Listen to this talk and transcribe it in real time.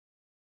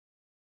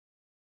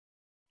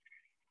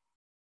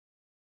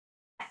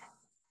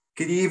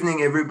Good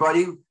evening,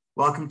 everybody.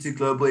 Welcome to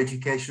Global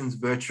Education's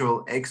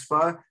virtual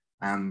Expo.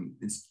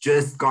 It's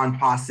just gone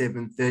past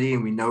 7:30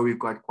 and we know we've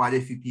got quite a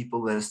few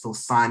people that are still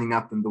signing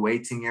up in the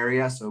waiting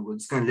area. So we're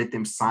just going to let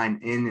them sign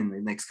in the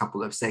next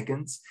couple of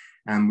seconds.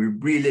 We're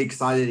really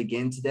excited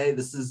again today.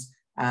 This is,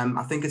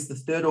 I think it's the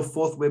third or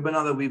fourth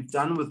webinar that we've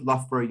done with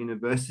Loughborough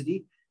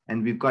University.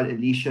 And we've got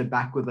Alicia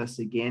back with us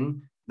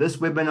again. This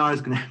webinar is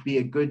going to be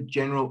a good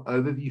general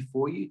overview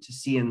for you to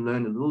see and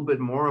learn a little bit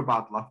more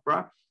about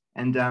Loughborough.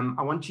 And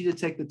I want you to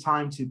take the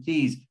time to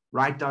please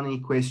write down any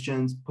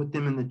questions, put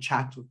them in the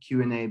chat or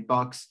Q&A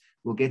box.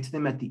 We'll get to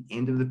them at the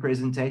end of the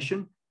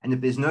presentation. And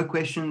if there's no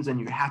questions and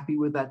you're happy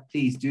with that,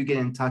 please do get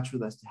in touch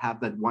with us to have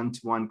that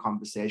one-to-one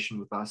conversation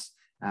with us.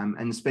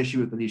 And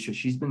especially with Alicia,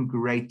 she's been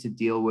great to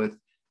deal with,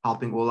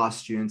 helping all our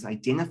students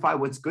identify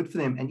what's good for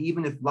them. And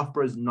even if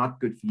Loughborough is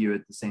not good for you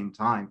at the same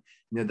time,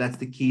 that's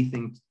the key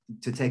thing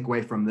to take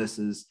away from this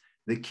is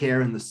the care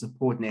and the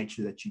support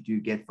nature that you do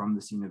get from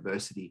this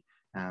university.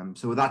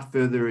 So without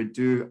further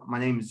ado, my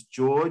name is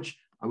George.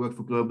 I work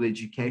for Global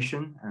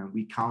Education.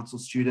 We counsel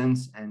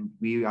students and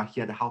we are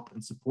here to help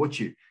and support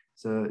you.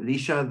 So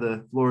Alicia,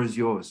 the floor is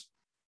yours.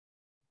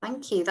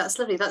 Thank you. That's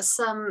lovely. That's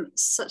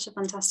such a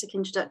fantastic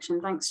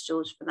introduction. Thanks,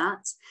 George, for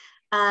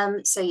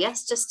that. So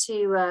yes, just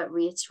to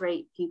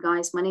reiterate for you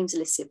guys, my name is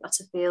Alicia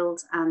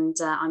Butterfield and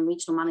I'm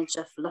Regional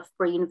Manager for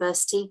Loughborough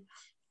University.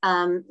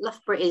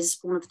 Loughborough is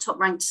one of the top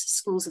ranked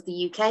schools of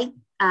the UK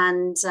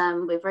and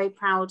we're very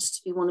proud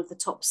to be one of the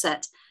top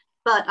set.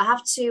 But I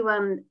have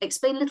to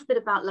explain a little bit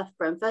about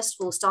Loughborough. And first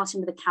of all,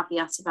 starting with a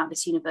caveat about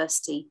this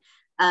university,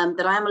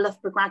 that I am a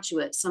Loughborough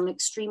graduate, so I'm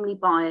extremely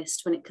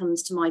biased when it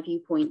comes to my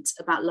viewpoint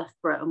about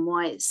Loughborough and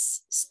why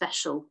it's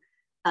special.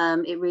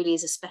 It really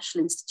is a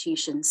special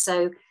institution.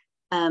 So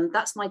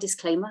that's my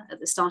disclaimer at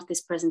the start of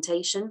this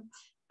presentation.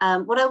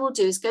 What I will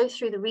do is go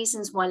through the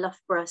reasons why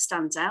Loughborough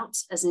stands out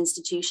as an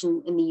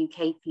institution in the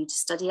UK for you to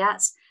study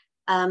at.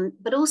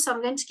 But also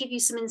I'm going to give you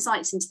some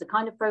insights into the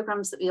kind of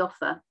programs that we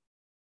offer.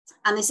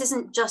 And this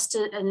isn't just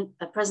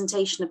a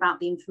presentation about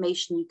the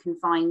information you can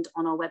find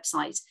on our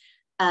website.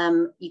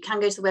 You can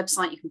go to the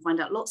website, you can find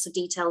out lots of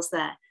details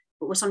there.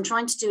 But what I'm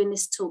trying to do in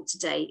this talk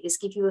today is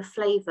give you a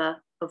flavour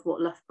of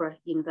what Loughborough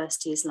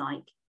University is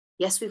like.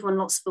 Yes, we've won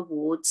lots of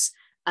awards,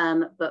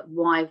 but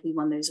why have we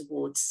won those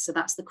awards? So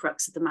that's the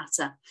crux of the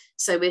matter.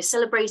 So we're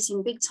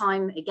celebrating big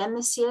time again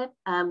this year.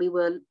 We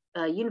were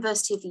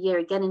University of the Year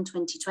again in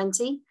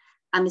 2020.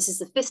 And this is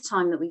the 5th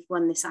time that we've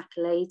won this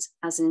accolade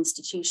as an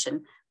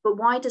institution. But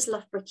why does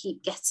Loughborough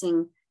keep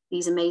getting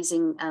these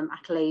amazing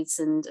accolades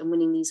and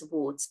winning these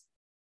awards?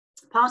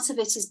 Part of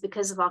it is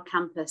because of our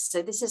campus.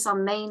 So this is our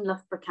main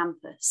Loughborough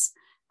campus.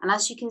 And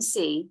as you can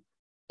see,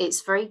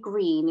 it's very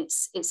green.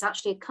 It's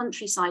actually a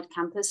countryside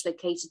campus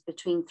located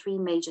between 3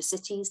 major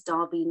cities,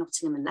 Derby,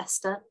 Nottingham and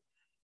Leicester.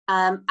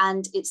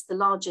 And it's the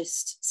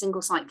largest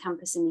single site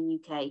campus in the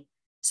UK.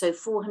 So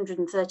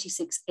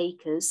 436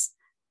 acres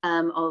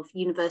of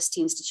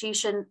university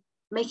institution,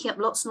 making up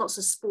lots and lots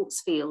of sports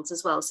fields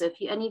as well. So if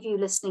any of you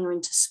listening are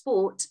into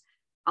sport,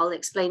 I'll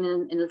explain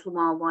in a little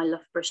while why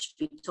Loughborough should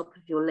be top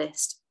of your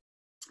list.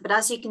 But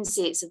as you can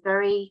see, it's a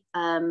very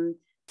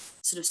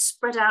sort of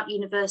spread out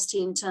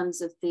university in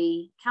terms of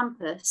the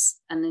campus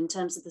and in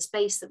terms of the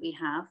space that we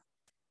have.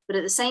 But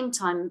at the same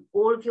time,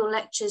 all of your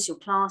lectures, your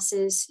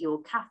classes,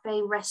 your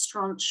cafe,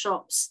 restaurants,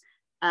 shops,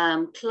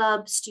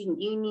 clubs,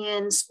 student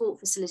unions, sport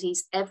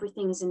facilities,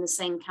 everything is in the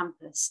same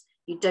campus.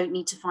 You don't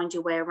need to find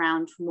your way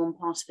around from one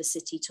part of a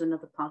city to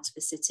another part of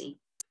a city.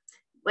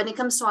 When it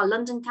comes to our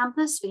London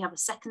campus, we have a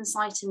second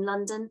site in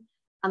London,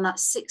 and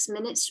that's 6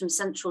 minutes from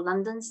central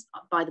London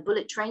by the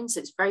bullet train. So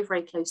it's very,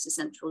 very close to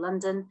central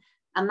London.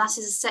 And that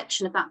is a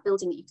section of that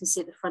building that you can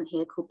see at the front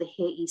here called the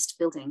Here East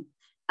building.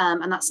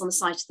 And that's on the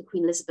site of the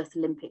Queen Elizabeth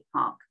Olympic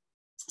Park.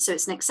 So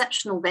it's an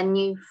exceptional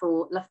venue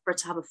for Loughborough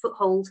to have a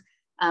foothold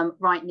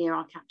right near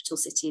our capital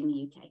city in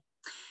the UK.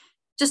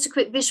 Just a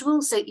quick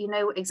visual so you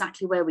know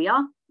exactly where we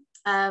are.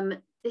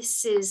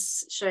 This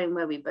is showing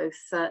where we're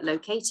both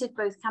located,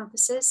 both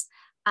campuses,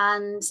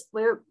 and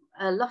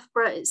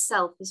Loughborough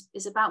itself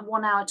is about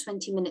 1 hour,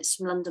 20 minutes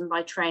from London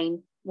by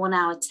train, 1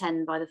 hour,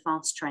 10 by the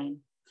fast train.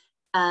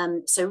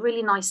 So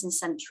really nice and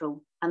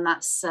central. And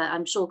that's,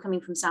 I'm sure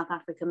coming from South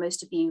Africa,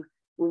 most of you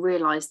will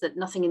realise that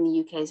nothing in the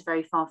UK is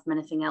very far from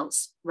anything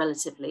else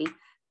relatively.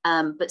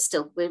 But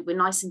still, we're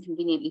nice and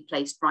conveniently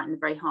placed right in the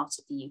very heart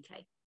of the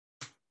UK.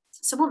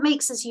 So what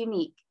makes us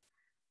unique?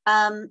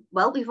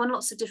 Well, we've won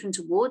lots of different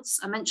awards.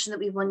 I mentioned that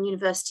we've won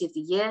University of the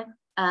Year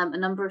a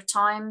number of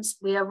times.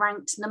 We are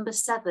ranked number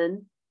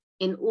 7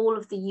 in all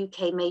of the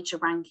UK major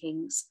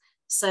rankings.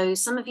 So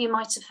some of you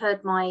might have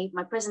heard my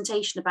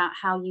presentation about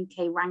how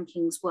UK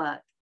rankings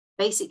work.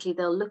 Basically,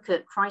 they'll look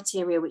at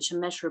criteria which are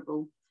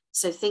measurable.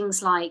 So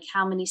things like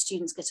how many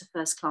students get a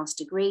first class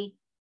degree,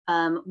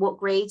 what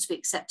grades we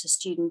accept a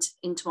student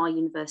into our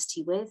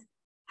university with,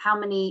 how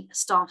many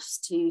staff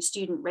to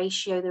student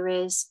ratio there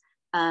is,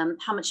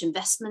 how much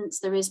investment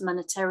there is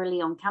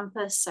monetarily on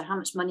campus, so how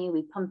much money are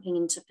we pumping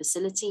into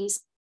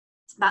facilities,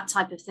 that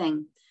type of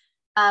thing.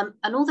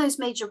 And all those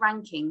major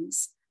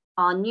rankings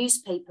our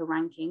newspaper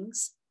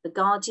rankings, The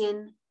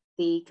Guardian,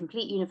 the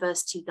Complete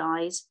University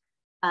Guide,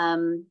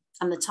 and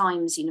the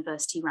Times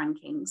University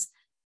rankings.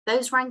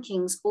 Those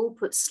rankings all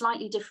put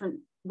slightly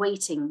different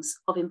weightings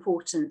of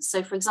importance.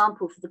 So for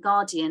example, for The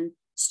Guardian,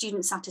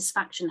 student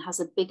satisfaction has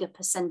a bigger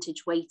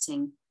percentage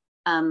weighting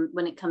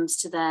when it comes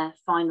to their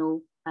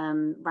final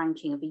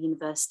ranking of a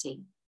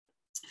university.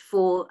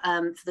 For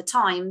the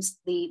Times,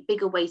 the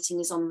bigger weighting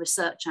is on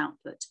research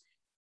output.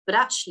 But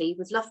actually,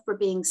 with Loughborough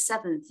being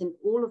 7th in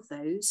all of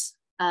those,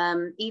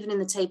 even in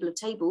the table of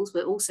tables,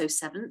 we're also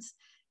 7th.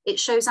 It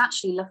shows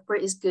actually Loughborough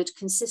is good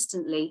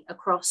consistently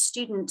across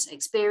student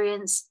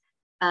experience,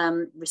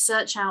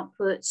 research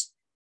output,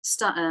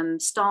 staff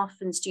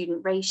and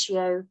student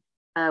ratio,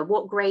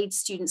 what grades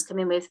students come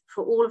in with.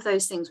 For all of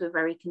those things, we're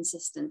very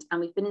consistent. And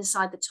we've been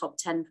inside the top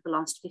 10 for the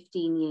last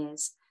 15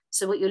 years.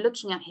 So what you're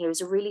looking at here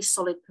is a really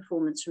solid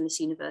performance from this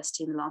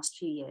university in the last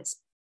few years.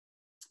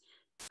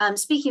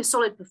 Speaking of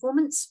solid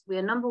performance, we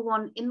are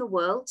 #1 in the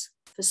world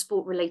for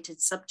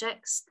sport-related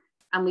subjects,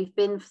 and we've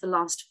been for the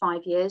last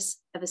 5 years,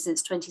 ever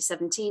since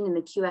 2017, in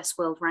the QS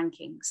World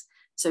Rankings.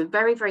 So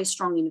very, very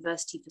strong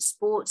university for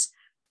sport.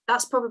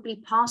 That's probably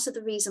part of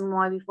the reason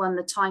why we've won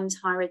the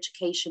Times Higher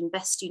Education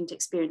Best Student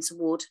Experience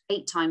Award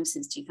 8 times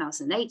since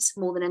 2008,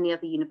 more than any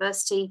other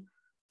university.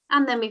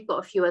 And then we've got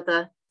a few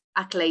other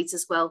accolades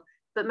as well.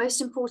 But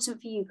most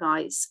important for you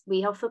guys,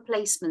 we offer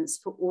placements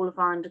for all of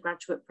our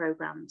undergraduate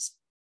programs.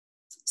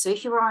 So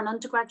if you are an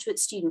undergraduate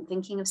student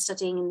thinking of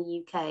studying in the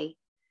UK,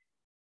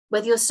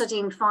 whether you're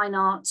studying fine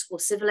art or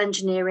civil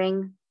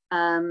engineering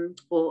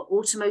or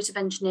automotive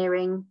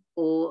engineering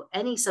or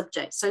any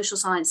subject, social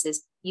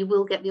sciences, you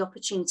will get the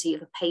opportunity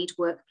of a paid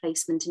work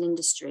placement in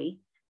industry,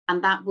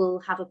 and that will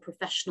have a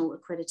professional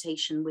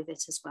accreditation with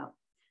it as well.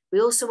 We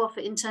also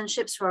offer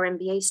internships for our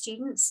MBA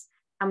students,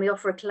 and we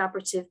offer a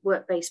collaborative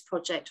work-based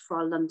project for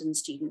our London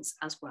students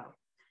as well.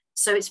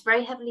 So it's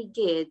very heavily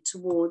geared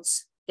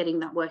towards getting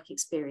that work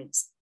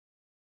experience.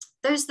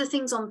 Those are the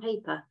things on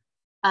paper,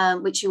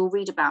 which you will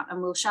read about,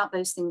 and we'll shout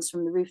those things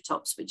from the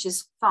rooftops, which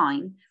is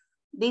fine.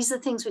 These are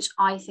the things which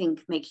I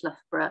think make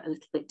Loughborough a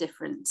little bit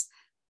different.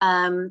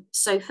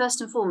 So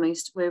first and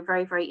foremost, we're a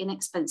very, very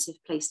inexpensive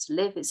place to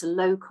live. It's a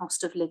low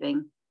cost of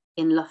living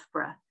in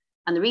Loughborough.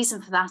 And the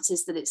reason for that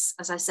is that it's,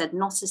 as I said,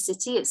 not a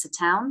city, it's a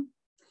town.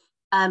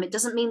 It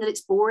doesn't mean that it's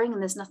boring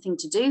and there's nothing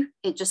to do.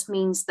 It just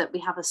means that we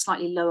have a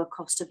slightly lower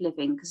cost of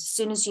living, because as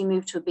soon as you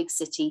move to a big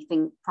city,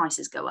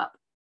 prices go up.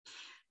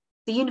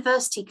 The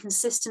university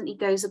consistently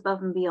goes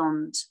above and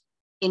beyond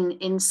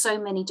in so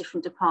many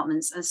different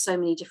departments and so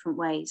many different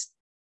ways.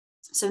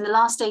 So in the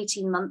last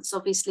 18 months,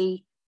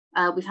 obviously,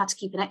 we've had to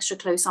keep an extra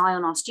close eye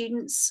on our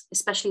students,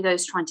 especially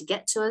those trying to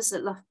get to us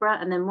at Loughborough.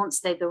 And then once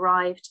they've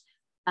arrived,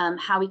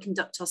 how we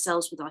conduct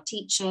ourselves with our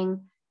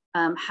teaching,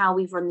 how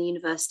we've run the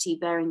university,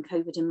 bearing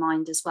COVID in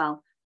mind as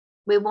well.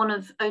 We're one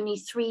of only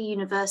 3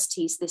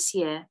 universities this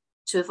year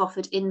to have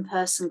offered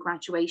in-person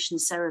graduation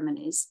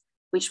ceremonies,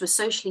 which were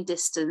socially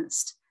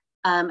distanced,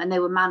 and they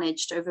were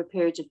managed over a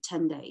period of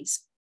 10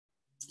 days.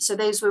 So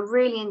those were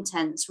really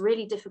intense,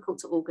 really difficult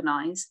to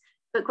organise,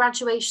 but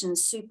graduation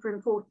is super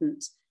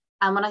important.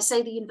 And when I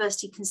say the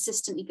university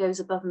consistently goes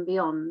above and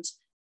beyond,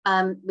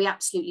 we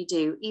absolutely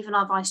do. Even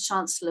our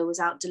Vice-Chancellor was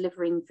out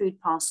delivering food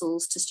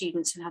parcels to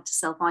students who had to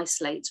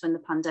self-isolate when the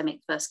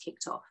pandemic first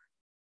kicked off.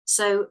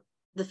 So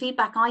the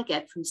feedback I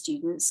get from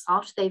students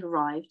after they've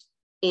arrived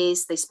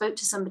is they spoke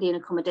to somebody in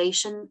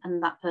accommodation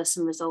and that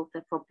person resolved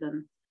their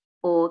problem.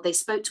 Or they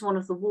spoke to one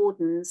of the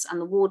wardens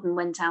and the warden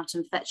went out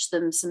and fetched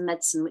them some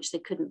medicine which they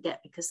couldn't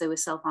get because they were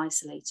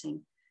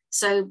self-isolating.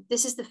 So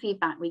this is the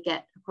feedback we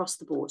get across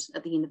the board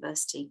at the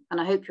university.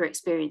 And I hope your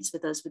experience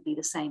with us would be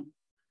the same.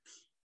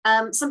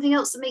 Something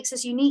else that makes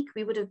us unique,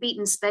 we would have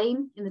beaten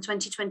Spain in the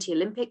 2020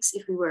 Olympics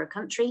if we were a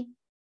country.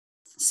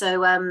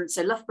 So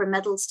Loughborough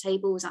medals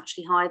table was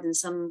actually higher than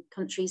some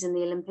countries in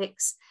the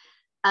Olympics.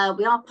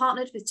 We are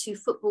partnered with 2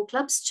 football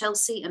clubs,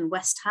 Chelsea and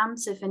West Ham.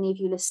 So if any of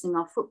you listening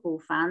are football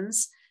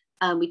fans,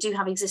 we do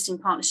have existing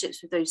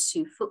partnerships with those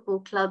 2 football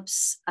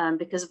clubs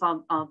because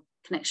of our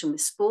connection with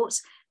sport.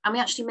 And we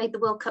actually made the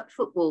World Cup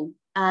football,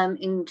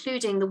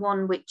 including the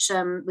one which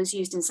was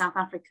used in South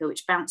Africa,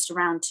 which bounced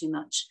around too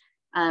much.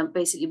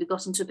 Basically, we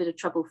got into a bit of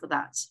trouble for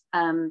that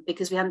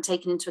because we hadn't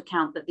taken into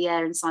account that the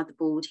air inside the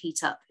ball would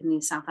heat up in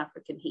the South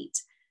African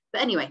heat.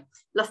 But anyway,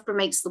 Loughborough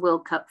makes the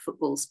World Cup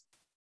footballs.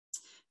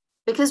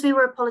 Because we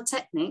were a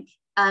polytechnic,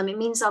 it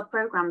means our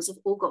programs have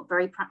all got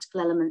very practical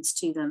elements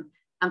to them.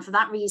 And for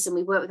that reason,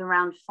 we work with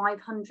around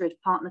 500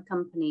 partner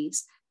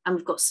companies, and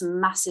we've got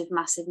some massive,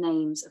 massive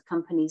names of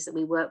companies that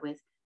we work with,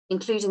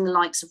 including the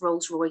likes of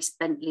Rolls-Royce,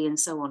 Bentley, and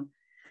so on.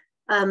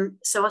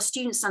 So our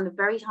students stand a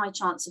very high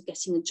chance of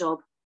getting a job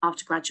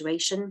after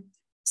graduation.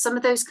 Some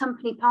of those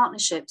company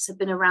partnerships have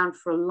been around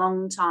for a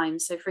long time.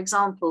 So for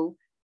example,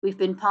 we've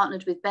been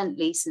partnered with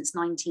Bentley since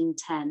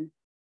 1910,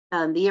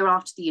 the year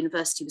after the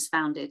university was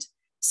founded.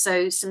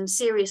 So some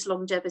serious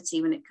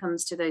longevity when it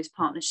comes to those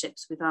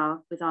partnerships with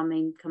our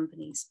main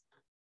companies.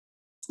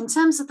 In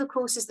terms of the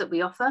courses that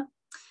we offer,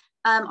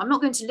 I'm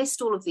not going to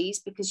list all of these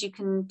because you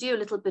can do a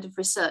little bit of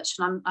research,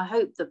 and I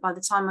hope that by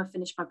the time I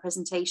finish my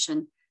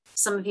presentation,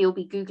 some of you will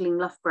be Googling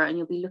Loughborough and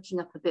you'll be looking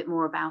up a bit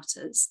more about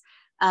us.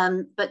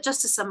 But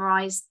just to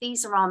summarise,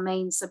 these are our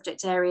main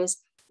subject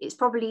areas. It's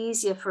probably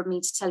easier for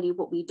me to tell you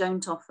what we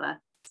don't offer.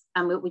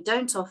 And what we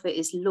don't offer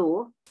is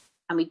law,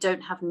 and we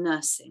don't have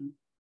nursing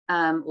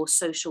or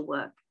social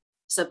work.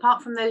 So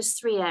apart from those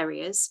three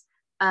areas,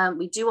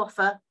 we do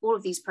offer all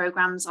of these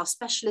programs. Our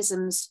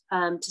specialisms,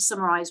 to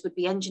summarise, would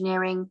be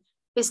engineering,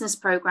 business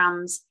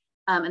programs,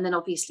 and then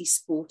obviously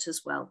sport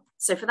as well.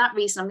 So for that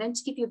reason, I'm going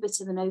to give you a bit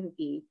of an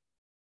overview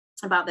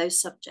about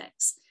those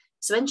subjects.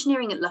 So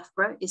engineering at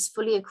Loughborough is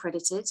fully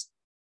accredited.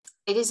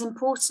 It is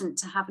important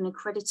to have an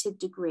accredited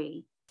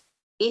degree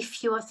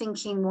if you are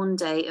thinking one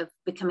day of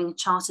becoming a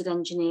chartered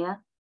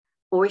engineer,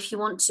 or if you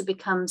want to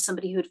become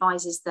somebody who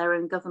advises their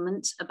own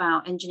government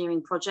about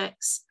engineering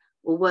projects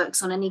or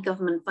works on any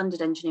government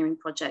funded engineering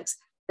projects,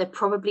 they're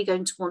probably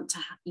going to want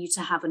you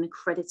to have an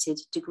accredited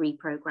degree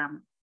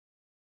programme.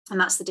 And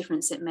that's the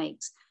difference it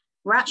makes.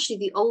 We're actually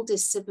the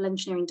oldest civil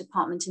engineering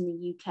department in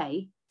the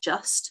UK,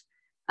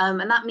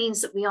 and that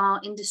means that we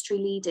are industry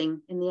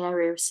leading in the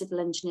area of civil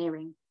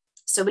engineering.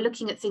 So we're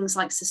looking at things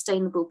like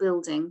sustainable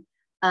building,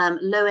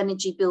 low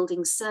energy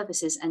building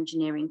services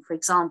engineering, for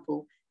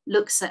example,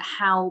 looks at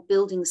how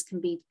buildings can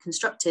be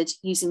constructed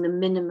using the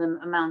minimum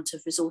amount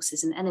of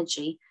resources and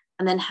energy,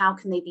 and then how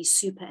can they be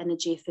super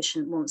energy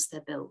efficient once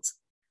they're built.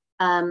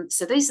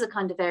 So these are the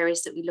kind of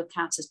areas that we look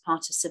at as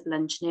part of civil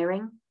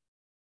engineering.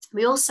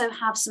 We also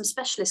have some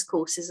specialist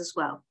courses as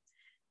well: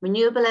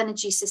 renewable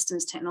energy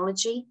systems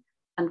technology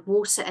and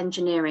water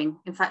engineering.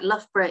 In fact,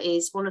 Loughborough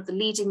is one of the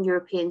leading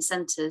European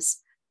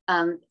centres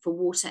for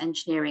water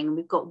engineering. And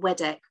we've got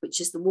WEDEC, which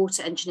is the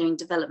Water Engineering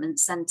Development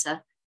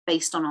Centre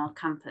based on our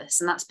campus.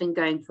 And that's been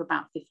going for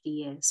about 50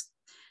 years.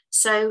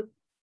 So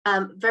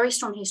very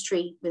strong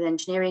history with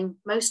engineering.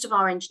 Most of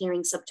our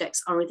engineering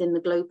subjects are within the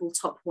global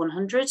top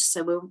 100.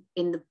 So we're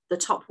in the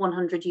top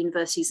 100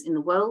 universities in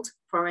the world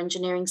for our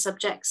engineering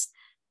subjects.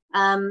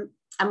 And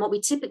what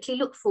we typically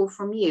look for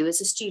from you as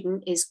a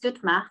student is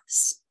good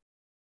maths.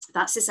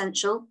 That's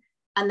essential.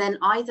 And then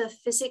either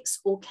physics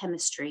or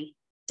chemistry,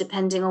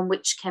 depending on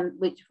which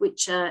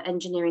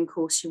engineering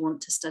course you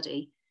want to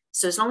study.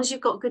 So as long as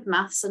you've got good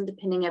maths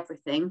underpinning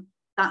everything,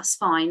 that's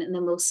fine. And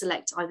then we'll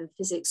select either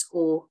physics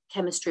or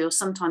chemistry, or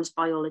sometimes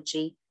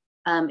biology,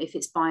 if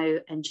it's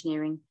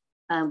bioengineering,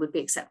 would be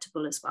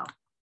acceptable as well.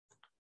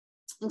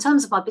 In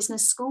terms of our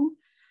business school,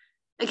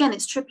 again,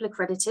 it's triple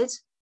accredited.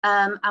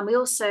 And we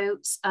also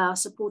are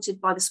supported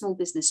by the Small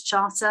Business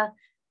Charter.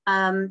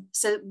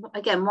 So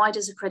again, why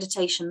does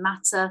accreditation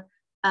matter?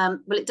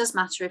 Well, it does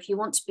matter. If you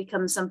want to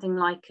become something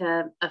like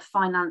a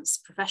finance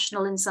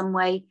professional in some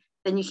way,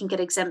 then you can get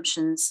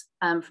exemptions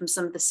from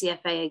some of the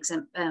CFA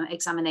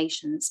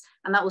examinations,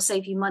 and that will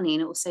save you money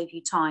and it will save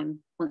you time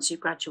once you've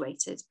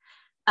graduated.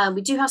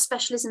 We do have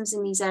specialisms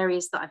in these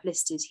areas that I've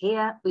listed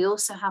here. We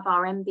also have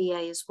our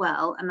MBA as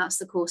well, and that's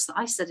the course that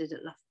I studied at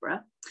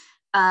Loughborough.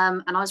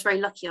 And I was very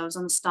lucky, I was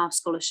on a staff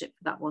scholarship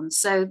for that one.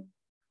 So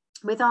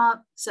with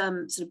our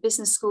sort of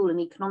business school and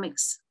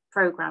economics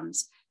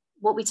programs,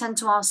 what we tend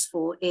to ask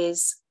for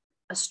is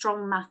a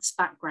strong maths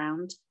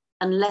background,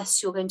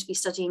 unless you're going to be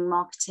studying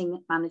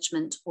marketing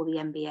management or the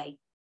MBA.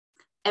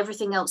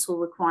 Everything else will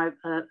require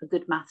a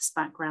good maths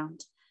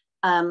background.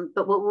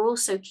 But what we're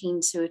also keen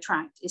to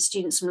attract is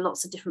students from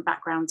lots of different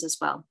backgrounds as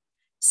well.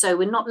 So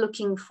we're not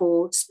looking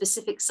for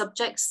specific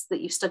subjects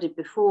that you've studied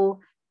before.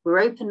 We're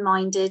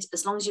open-minded.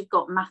 As long as you've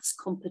got maths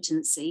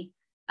competency,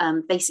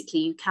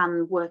 basically you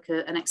can work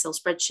an Excel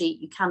spreadsheet,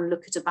 you can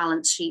look at a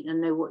balance sheet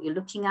and know what you're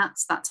looking at,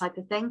 that type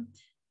of thing.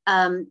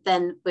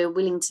 Then we're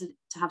willing to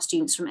have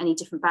students from any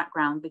different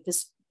background,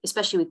 because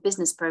especially with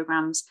business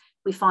programs,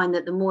 we find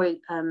that the more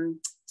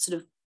sort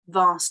of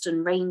vast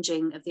and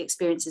ranging of the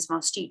experiences of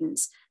our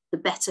students, the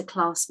better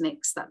class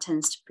mix that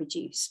tends to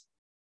produce.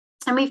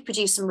 And we've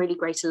produced some really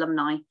great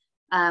alumni.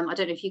 I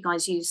don't know if you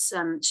guys use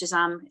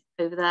Shazam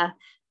over there,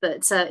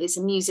 but it's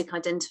a music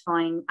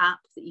identifying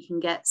app that you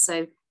can get.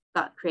 So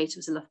that creator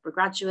was a Loughborough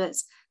graduate.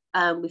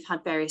 We've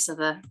had various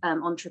other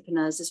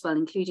entrepreneurs as well,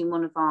 including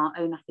one of our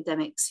own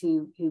academics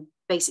who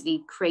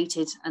basically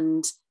created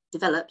and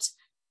developed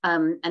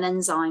an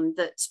enzyme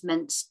that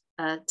meant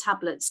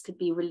tablets could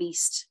be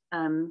released.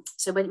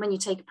 So when you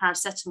take a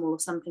paracetamol or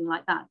something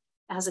like that,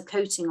 it has a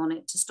coating on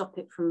it to stop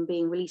it from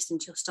being released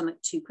into your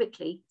stomach too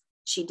quickly.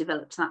 She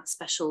developed that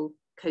special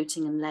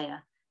coating and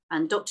layer.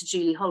 And Dr.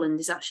 Julie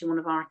Holland is actually one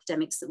of our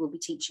academics that will be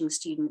teaching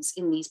students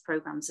in these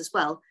programs as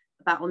well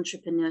about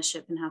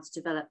entrepreneurship and how to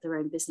develop their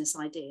own business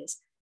ideas,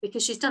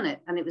 because she's done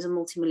it and it was a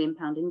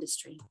multi-million-pound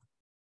industry.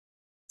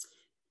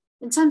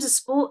 In terms of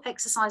sport,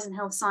 exercise and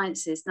health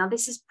sciences, now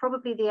this is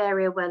probably the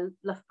area where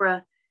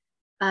Loughborough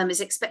is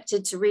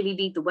expected to really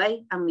lead the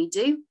way, and we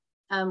do,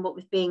 what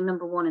with being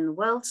 #1 in the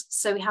world.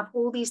 So we have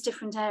all these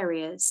different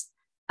areas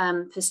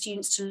for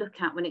students to look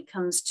at when it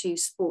comes to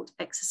sport,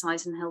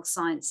 exercise and health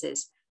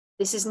sciences.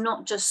 This is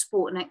not just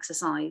sport and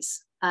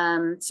exercise.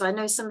 So I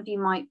know some of you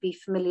might be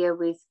familiar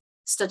with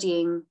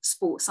studying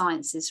sport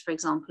sciences, for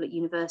example, at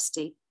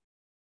university.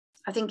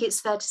 I think it's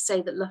fair to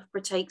say that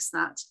Loughborough takes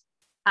that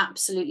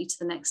absolutely to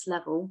the next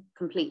level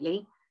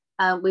completely.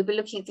 We'll be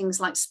looking at things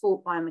like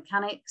sport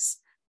biomechanics.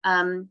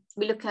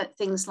 We look at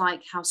things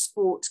like how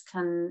sport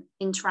can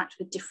interact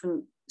with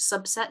different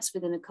subsets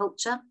within a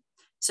culture.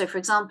 So, for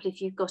example,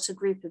 if you've got a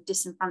group of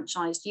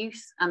disenfranchised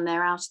youth and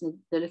they're out and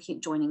they're looking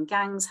at joining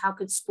gangs, how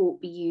could sport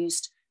be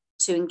used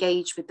to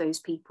engage with those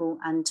people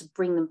and to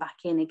bring them back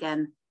in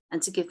again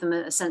and to give them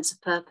a sense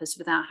of purpose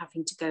without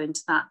having to go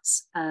into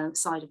that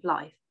side of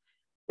life?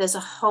 There's a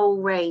whole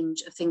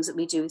range of things that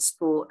we do with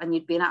sport, and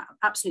you'd be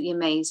absolutely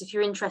amazed. If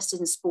you're interested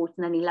in sport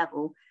on any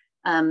level,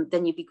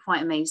 then you'd be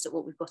quite amazed at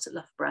what we've got at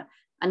Loughborough.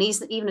 And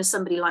even as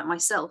somebody like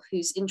myself,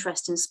 whose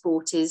interest in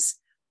sport is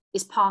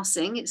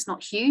passing, it's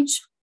not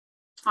huge,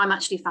 I'm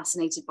actually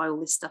fascinated by all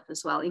this stuff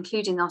as well,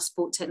 including our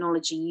sport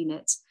technology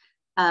unit,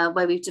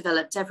 where we've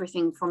developed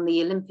everything from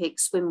the Olympic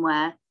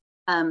swimwear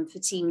for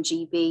Team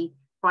GB,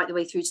 right the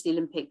way through to the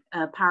Olympic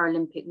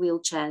Paralympic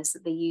wheelchairs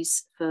that they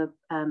use for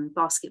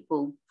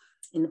basketball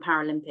in the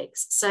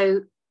Paralympics.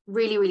 So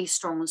really, really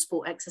strong on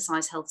sport,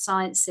 exercise, health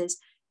sciences.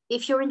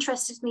 If you're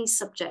interested in these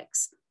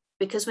subjects,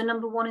 because we're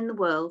number one in the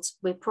world,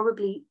 we're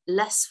probably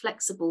less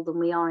flexible than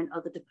we are in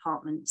other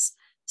departments.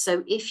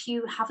 So if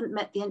you haven't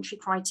met the entry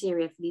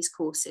criteria for these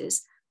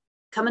courses,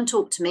 come and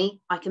talk to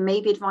me. I can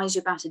maybe advise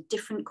you about a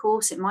different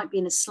course. It might be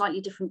in a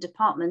slightly different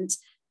department.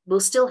 We'll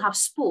still have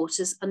sport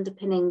as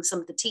underpinning some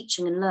of the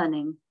teaching and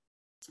learning,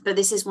 but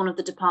this is one of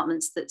the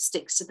departments that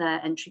sticks to their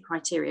entry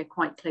criteria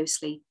quite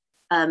closely,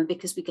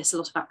 because we get a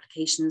lot of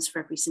applications for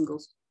every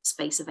single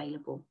space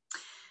available.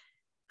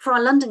 For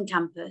our London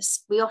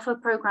campus, we offer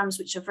programs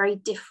which are very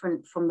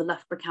different from the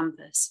Loughborough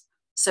campus.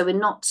 So we're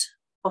not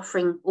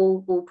offering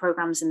all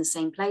programs in the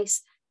same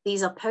place.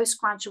 These are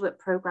postgraduate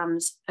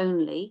programs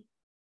only,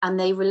 and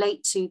they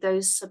relate to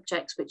those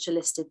subjects which are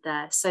listed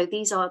there. So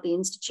these are the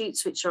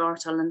institutes which are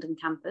at our London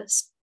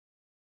campus.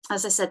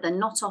 As I said, they're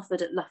not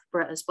offered at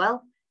Loughborough as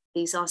well.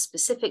 These are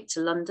specific to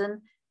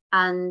London.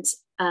 And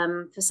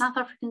for South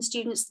African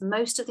students,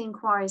 most of the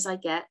inquiries I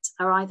get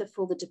are either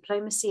for the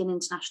Diplomacy and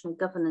International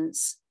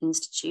Governance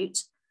Institute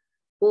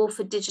or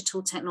for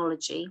digital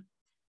technology.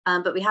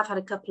 But we have had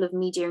a couple of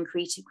media and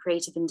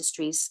creative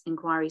industries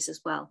inquiries as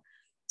well.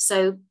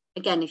 So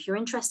again, if you're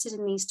interested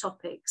in these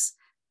topics,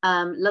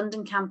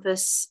 London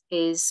campus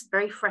is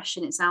very fresh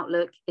in its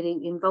outlook. It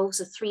involves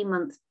a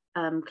 3-month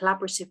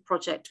collaborative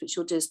project, which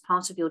you'll do as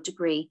part of your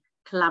degree,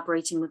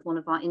 collaborating with one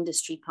of our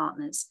industry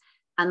partners.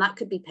 And that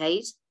could be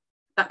paid.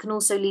 That can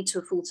also lead to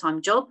a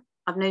full-time job.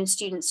 I've known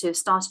students who have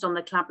started on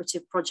the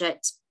collaborative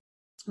project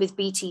with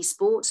BT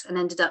Sport and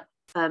ended up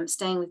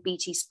staying with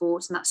BT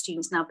Sport, and that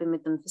student's now been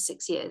with them for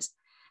 6 years.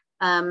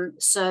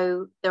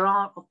 So there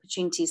are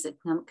opportunities that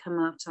can come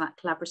out of that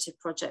collaborative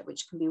project,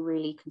 which can be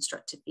really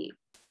constructive for you.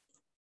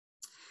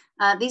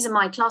 These are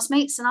my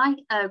classmates and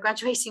I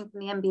graduating from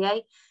the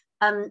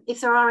MBA.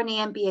 If there are any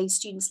MBA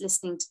students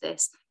listening to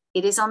this,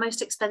 it is our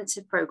most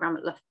expensive program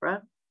at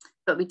Loughborough,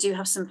 but we do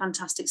have some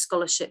fantastic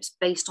scholarships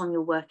based on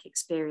your work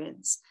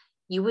experience.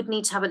 You would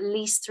need to have at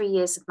least 3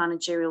 years of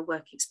managerial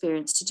work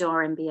experience to do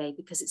our MBA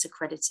because it's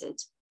accredited.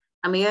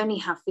 And we only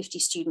have 50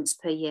 students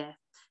per year.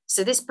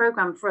 So this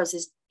program for us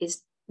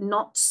is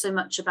not so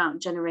much about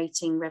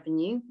generating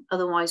revenue.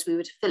 Otherwise, we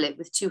would fill it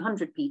with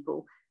 200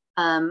 people.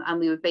 And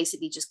we would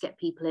basically just get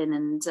people in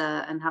and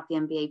have the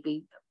MBA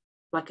be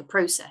like a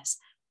process.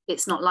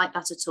 It's not like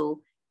that at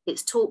all.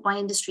 It's taught by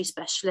industry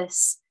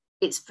specialists.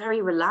 It's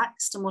very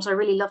relaxed. And what I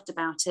really loved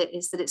about it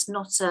is that it's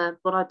not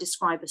what I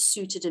describe as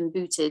suited and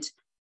booted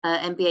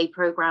MBA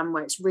program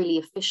where it's really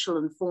official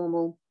and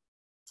formal.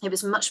 It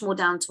was much more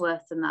down to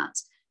earth than that.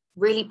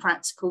 Really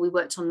practical. We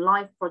worked on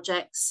live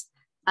projects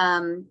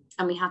and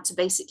we had to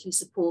basically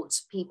support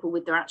people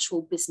with their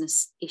actual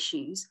business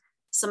issues.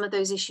 Some of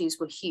those issues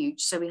were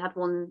huge. So we had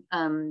one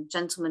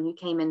gentleman who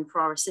came in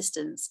for our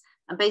assistance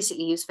and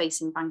basically he was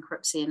facing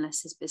bankruptcy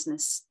unless his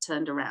business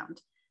turned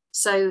around.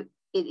 So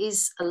it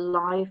is a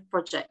live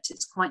project.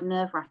 It's quite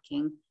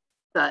nerve-wracking,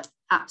 but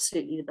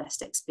absolutely the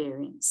best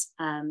experience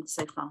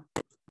so far.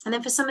 And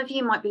then for some of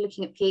you might be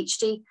looking at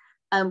PhD.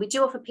 We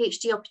do offer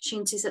PhD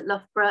opportunities at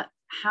Loughborough.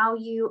 How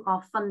you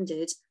are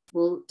funded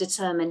will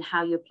determine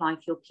how you apply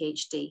for your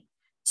PhD.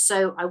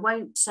 So I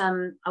won't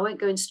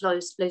go into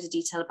loads of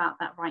detail about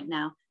that right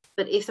now.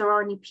 But if there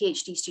are any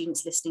PhD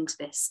students listening to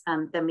this,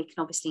 then we can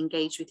obviously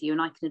engage with you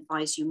and I can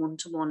advise you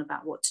one-to-one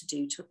about what to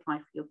do to apply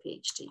for your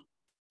PhD.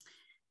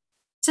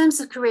 In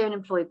terms of career and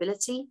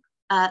employability,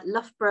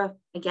 Loughborough,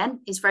 again,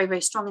 is very,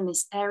 very strong in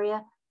this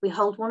area. We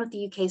hold one of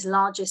the UK's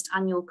largest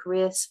annual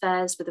careers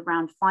fairs with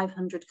around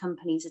 500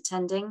 companies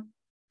attending.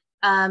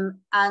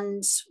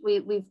 And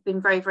we've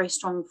been very, very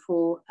strong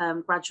for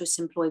graduate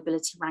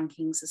employability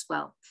rankings as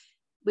well.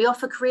 We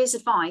offer careers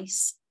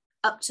advice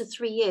up to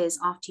 3 years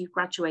after you've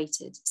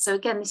graduated. So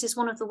again, this is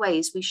one of the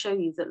ways we show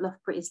you that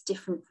Loughborough is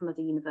different from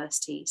other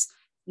universities.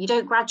 You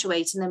don't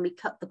graduate and then we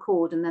cut the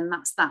cord and then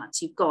that's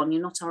that, you've gone,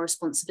 you're not our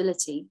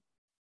responsibility.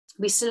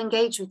 We still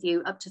engage with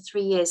you up to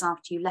 3 years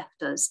after you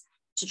left us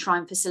to try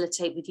and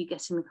facilitate with you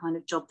getting the kind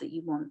of job that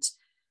you want.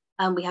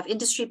 We have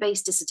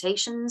industry-based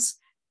dissertations.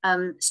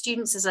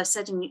 Students, as I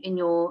said, in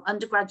your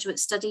undergraduate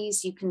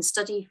studies, you can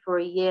study for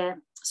 2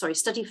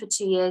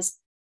 years,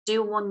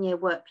 do a 1-year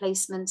work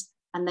placement,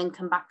 and then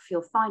come back for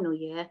your final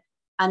year.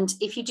 And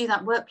if you do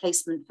that work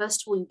placement,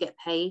 first of all, you get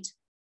paid.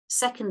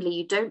 Secondly,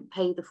 you don't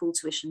pay the full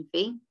tuition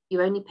fee.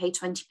 You only pay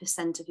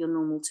 20% of your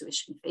normal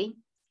tuition fee.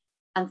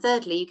 And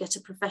thirdly, you get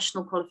a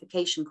professional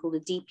qualification called a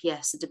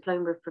DPS, a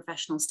Diploma of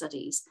Professional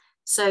Studies.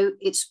 So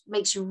it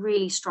makes you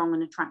really strong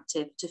and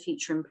attractive to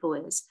future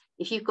employers.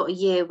 If you've got a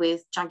year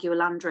with Jaguar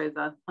Land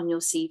Rover on your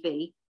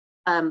CV,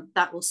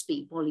 that will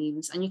speak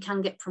volumes, and you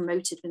can get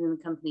promoted within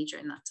the company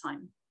during that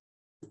time.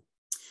 A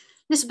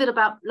little bit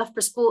about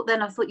Loughborough Sport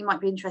then. I thought you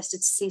might be interested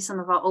to see some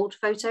of our old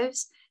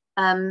photos.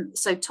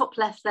 So top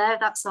left there,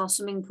 that's our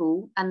swimming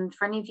pool. And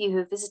for any of you who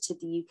have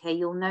visited the UK,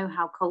 you'll know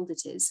how cold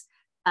it is.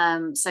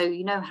 So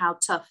you know how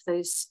tough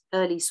those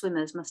early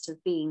swimmers must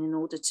have been in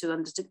order to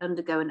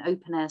undergo an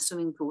open air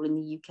swimming pool in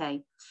the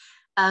UK.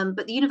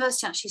 But the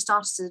university actually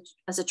started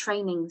as a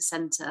training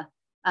centre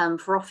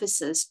for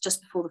officers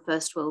just before the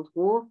First World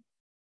War.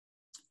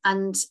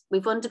 And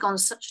we've undergone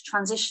such a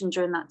transition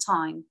during that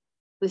time,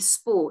 with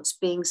sport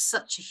being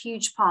such a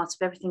huge part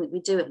of everything that we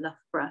do at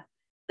Loughborough,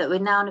 that we're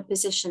now in a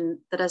position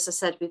that, as I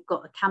said, we've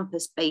got a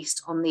campus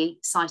based on the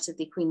site of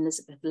the Queen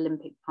Elizabeth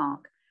Olympic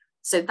Park.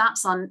 So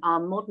that's on our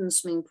modern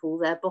swimming pool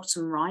there,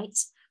 bottom right.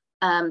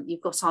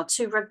 You've got our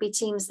 2 rugby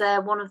teams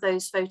there. One of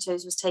those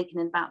photos was taken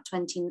in about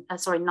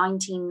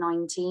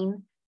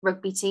 1919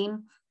 rugby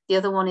team. The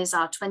other one is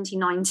our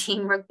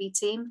 2019 rugby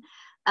team.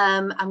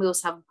 And we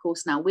also have, of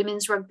course, now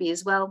women's rugby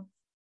as well.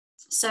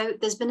 So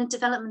there's been a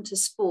development of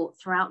sport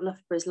throughout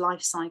Loughborough's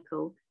life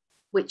cycle,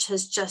 which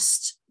has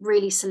just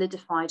really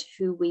solidified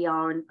who we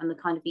are and the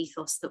kind of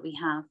ethos that we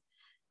have.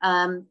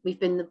 We've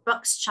been the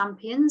BUCS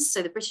champions,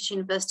 so the British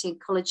University and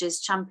Colleges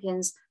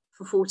champions,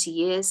 for 40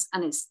 years,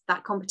 and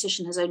that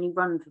competition has only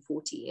run for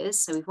 40 years,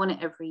 so we've won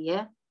it every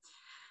year.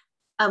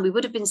 We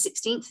would have been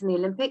 16th in the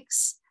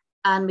Olympics,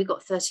 and we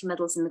got 30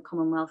 medals in the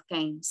Commonwealth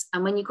Games.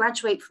 And when you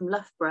graduate from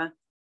Loughborough,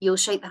 you'll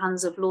shake the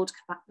hands of Lord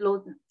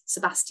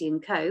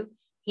Sebastian Coe.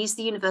 He's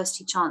the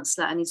University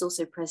Chancellor, and he's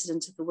also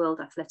President of the World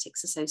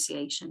Athletics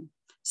Association.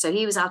 So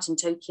he was out in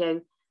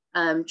Tokyo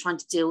trying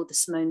to deal with the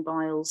Simone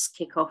Biles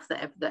kickoff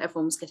that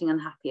everyone was getting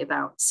unhappy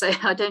about. So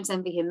I don't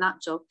envy him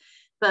that job,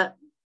 but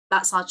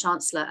that's our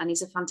Chancellor, and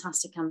he's a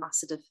fantastic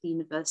ambassador for the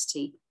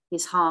university.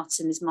 His heart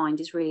and his mind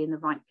is really in the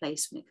right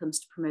place when it comes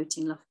to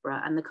promoting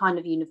Loughborough and the kind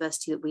of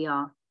university that we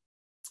are.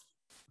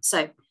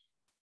 So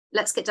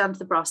let's get down to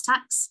the brass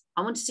tacks.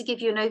 I wanted to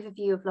give you an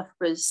overview of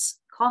Loughborough's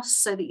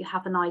costs so that you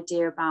have an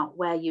idea about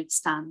where you'd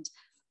stand.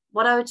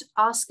 What I would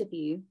ask of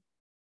you,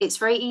 it's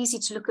very easy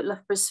to look at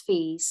Loughborough's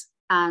fees,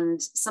 and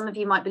some of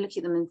you might be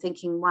looking at them and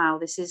thinking, wow,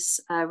 this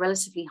is a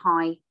relatively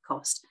high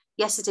cost.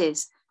 Yes, it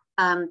is,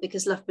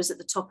 because Loughborough's at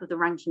the top of the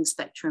ranking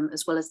spectrum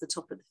as well as the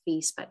top of the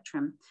fee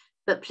spectrum.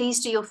 But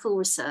please do your full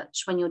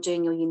research when you're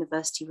doing your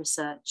university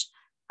research.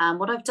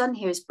 What I've done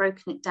here is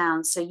broken it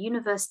down. So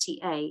University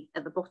A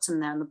at the bottom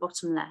there on the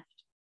bottom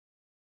left,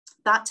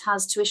 that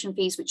has tuition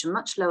fees which are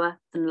much lower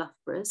than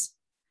Loughborough's.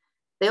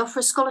 They offer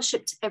a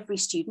scholarship to every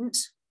student.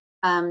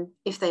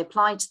 If they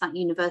apply to that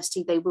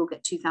university, they will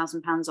get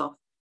 £2,000 off.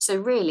 So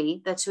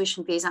really, their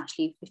tuition fee is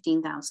actually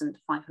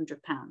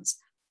 £15,500.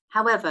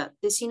 However,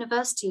 this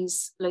university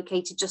is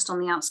located just on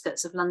the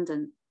outskirts of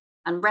London,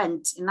 and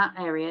rent in that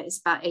area is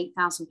about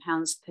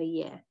 £8,000 per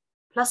year.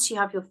 Plus you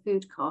have your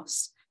food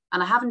costs,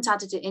 and I haven't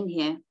added it in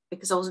here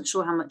because I wasn't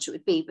sure how much it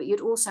would be, but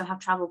you'd also have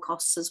travel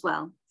costs as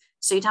well.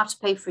 So you'd have to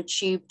pay for a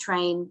tube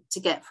train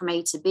to get from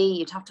A to B.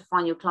 You'd have to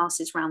find your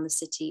classes around the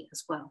city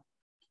as well.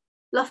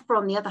 Loughborough,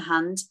 on the other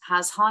hand,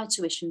 has higher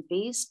tuition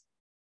fees.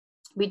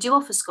 We do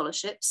offer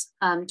scholarships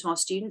to our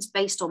students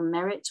based on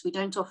merit. We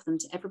don't offer them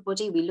to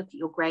everybody. We look at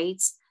your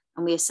grades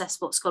and we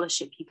assess what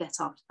scholarship you get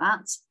after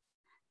that.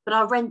 But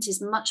our rent is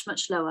much,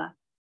 much lower,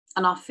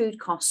 and our food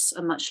costs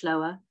are much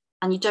lower,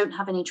 and you don't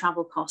have any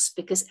travel costs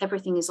because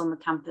everything is on the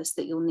campus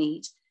that you'll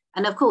need.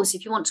 And of course,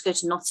 if you want to go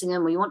to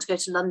Nottingham or you want to go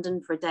to London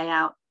for a day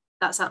out,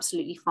 that's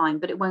absolutely fine,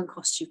 but it won't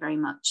cost you very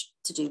much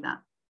to do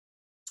that.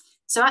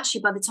 So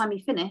actually, by the time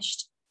you're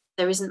finished,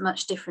 there isn't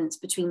much difference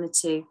between the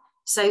two.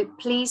 So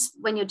please,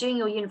 when you're doing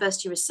your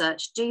university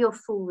research, do your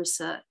full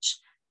research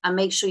and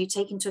make sure you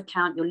take into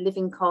account your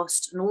living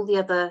cost and all the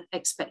other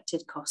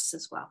expected costs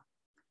as well.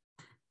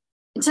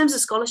 In terms of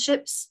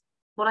scholarships,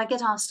 what I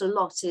get asked a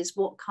lot is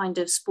what kind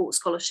of sports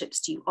scholarships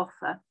do you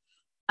offer?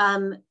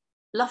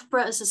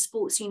 Loughborough as a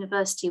sports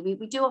university, we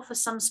do offer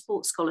some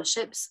sports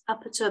scholarships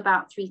up to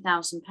about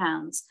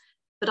 £3,000,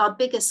 but our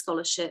biggest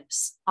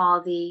scholarships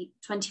are the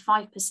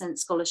 25%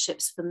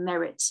 scholarships for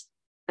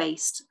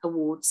merit-based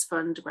awards for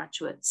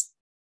undergraduates.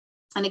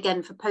 And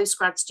again, for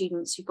postgrad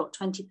students, you've got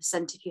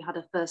 20% if you had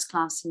a first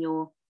class in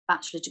your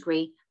bachelor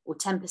degree, or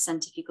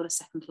 10% if you've got a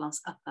second class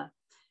upper.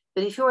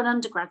 But if you're an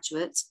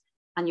undergraduate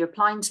and you're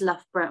applying to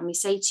Loughborough and we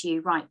say to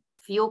you, right,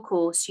 for your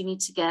course, you need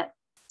to get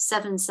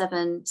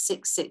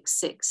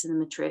 77666 in the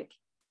matric,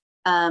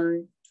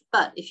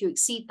 But if you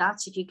exceed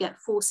that, if you get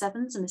 4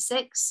 sevens and a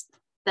 6,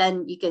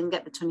 then you can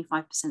get the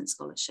 25%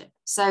 scholarship.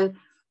 So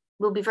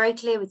we'll be very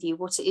clear with you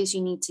what it is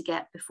you need to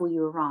get before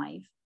you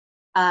arrive.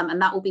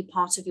 And that will be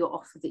part of your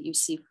offer that you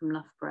receive from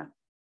Loughborough.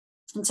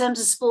 In terms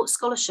of sports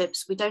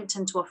scholarships, we don't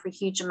tend to offer a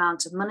huge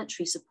amount of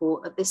monetary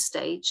support at this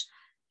stage.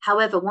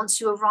 However,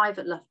 once you arrive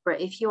at Loughborough,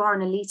 if you are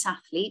an elite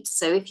athlete,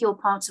 so if you're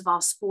part of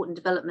our sport and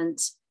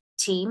development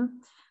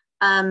team,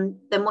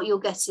 then what you'll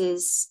get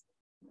is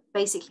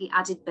basically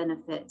added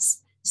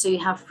benefits. So you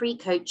have free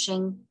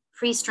coaching,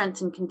 free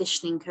strength and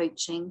conditioning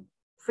coaching,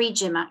 free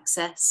gym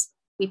access.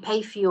 We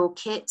pay for your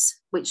kit,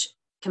 which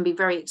can be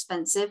very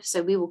expensive,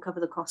 so we will cover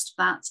the cost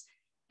of that.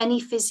 Any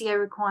physio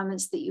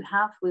requirements that you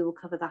have, we will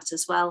cover that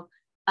as well.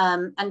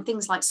 And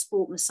things like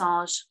sport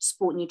massage,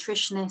 sport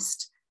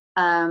nutritionist,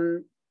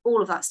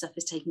 all of that stuff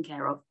is taken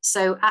care of.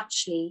 So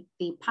actually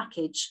the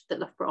package that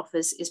Loughborough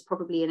offers is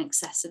probably in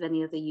excess of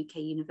any other UK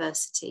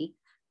university,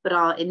 but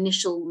our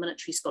initial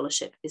monetary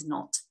scholarship is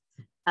not.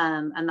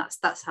 And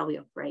that's how we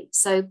operate.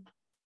 So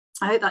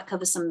I hope that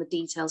covers some of the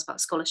details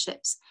about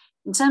scholarships.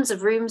 In terms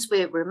of rooms,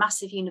 we're a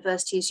massive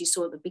university, as you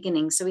saw at the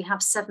beginning. So we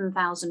have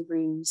 7,000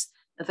 rooms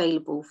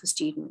available for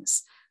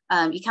students.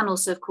 You can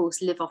also, of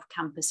course, live off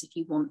campus if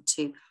you want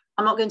to.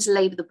 I'm not going to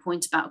labour the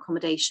point about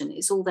accommodation.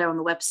 It's all there on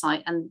the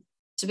website. And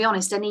to be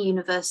honest, any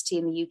university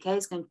in the UK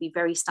is going to be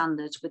very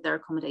standard with their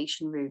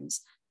accommodation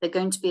rooms. They're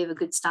going to be of a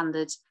good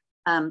standard.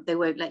 They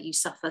won't let you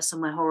suffer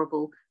somewhere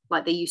horrible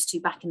like they used to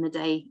back in the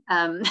day,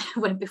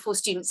 when before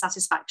student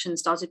satisfaction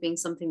started being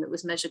something that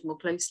was measured more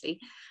closely.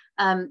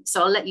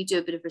 So I'll let you do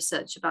a bit of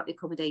research about the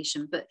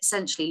accommodation, but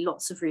essentially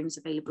lots of rooms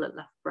available at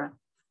Loughborough.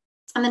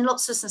 And then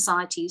lots of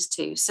societies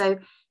too. So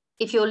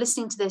if you're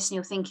listening to this and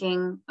you're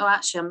thinking, oh,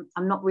 actually,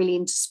 I'm not really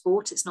into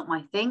sport, it's not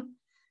my thing,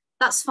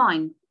 that's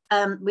fine.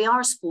 We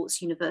are a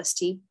sports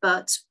university,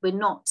 but we're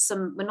not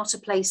a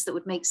place that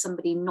would make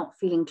somebody not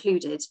feel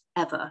included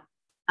ever.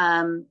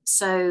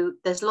 So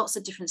there's lots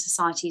of different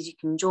societies you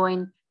can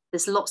join.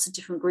 There's lots of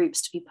different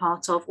groups to be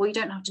part of, or you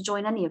don't have to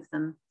join any of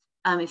them.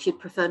 If you'd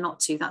prefer not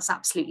to, that's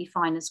absolutely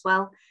fine as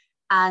well.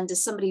 And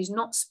as somebody who's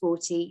not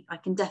sporty, I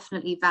can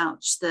definitely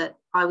vouch that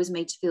I was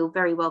made to feel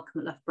very welcome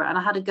at Loughborough. And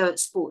I had a go at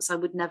sports I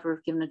would never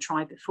have given a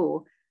try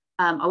before.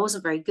 I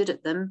wasn't very good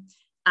at them.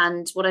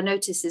 And what I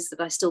noticed is that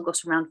I still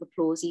got a round of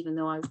applause, even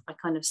though I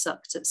kind of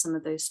sucked at some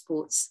of those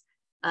sports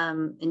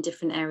in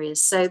different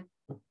areas. So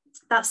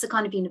that's the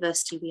kind of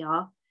university we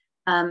are.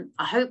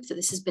 I hope that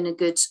this has been a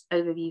good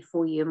overview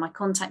for you, and my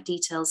contact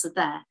details are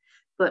there.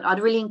 But I'd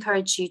really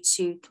encourage you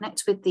to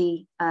connect with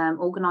the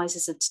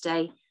organisers of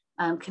today,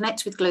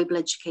 connect with Global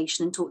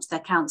Education and talk to their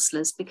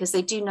counsellors, because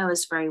they do know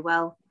us very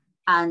well,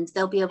 and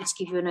they'll be able to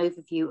give you an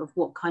overview of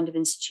what kind of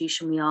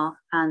institution we are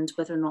and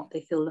whether or not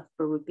they feel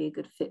Loughborough would be a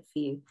good fit for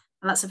you.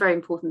 And that's a very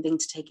important thing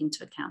to take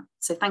into account.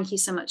 So thank you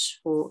so much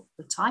for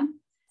the time.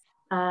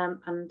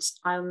 And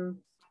I'm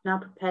now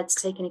prepared to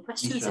take any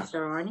questions if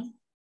there are any.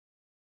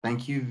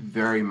 Thank you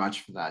very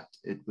much for that.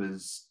 It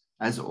was,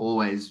 as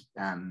always,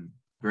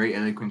 very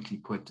eloquently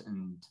put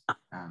and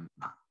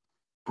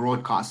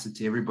broadcasted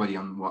to everybody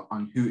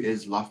on who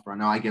is Loughborough. I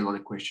know I get a lot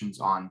of questions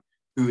on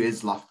who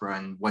is Loughborough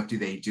and what do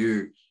they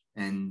do.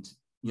 And,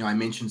 you know, I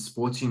mentioned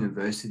sports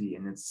university,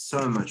 and it's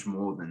so much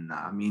more than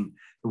that. I mean,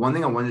 the one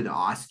thing I wanted to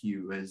ask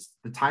you is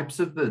the types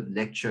of the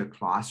lecture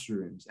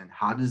classrooms, and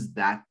how does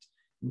that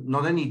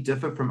not only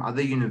differ from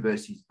other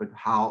universities, but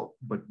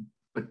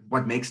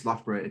what makes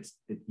Loughborough it's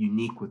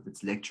unique with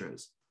its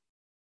lecturers?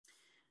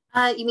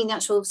 You mean the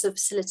actual sort of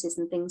facilities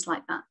and things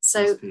like that?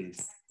 So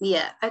yes,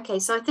 yeah, okay.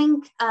 So I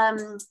think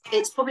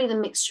it's probably the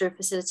mixture of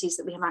facilities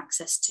that we have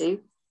access to,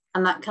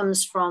 and that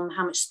comes from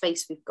how much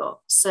space we've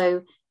got.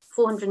 So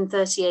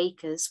 430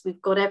 acres,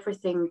 we've got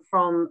everything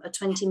from a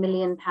 £20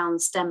 million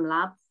STEM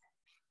lab,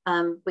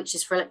 which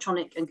is for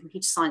electronic and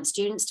computer science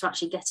students to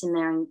actually get in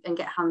there and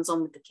get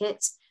hands-on with the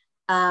kit.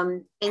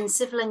 In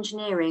civil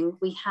engineering,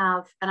 we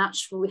have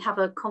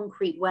a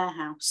concrete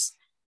warehouse.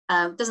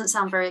 Doesn't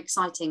sound very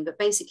exciting, but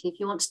basically, if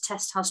you want to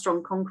test how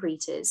strong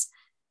concrete is,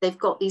 they've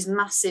got these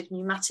massive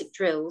pneumatic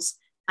drills,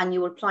 and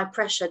you will apply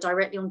pressure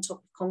directly on top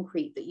of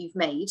concrete that you've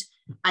made,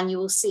 and you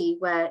will see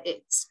where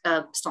it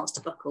starts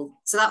to buckle.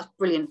 So that's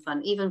brilliant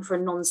fun, even for a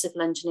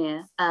non-civil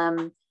engineer.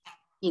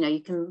 You know,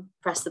 you can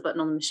press the button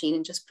on the machine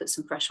and just put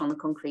some pressure on the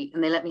concrete,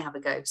 and they let me have a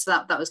go. So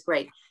that was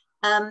great.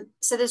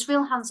 So there's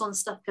real hands-on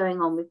stuff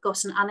going on. We've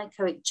got an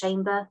anechoic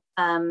chamber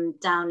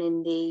down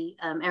in the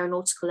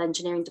aeronautical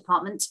engineering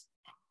department.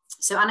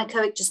 So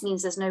anechoic just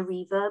means there's no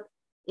reverb.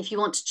 If you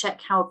want to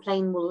check how a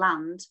plane will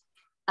land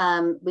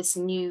with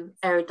some new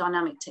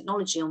aerodynamic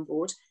technology on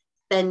board,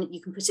 then you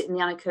can put it in the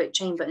anechoic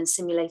chamber and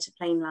simulate a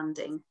plane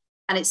landing.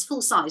 And it's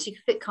full size. You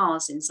can fit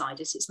cars inside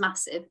it. It's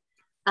massive.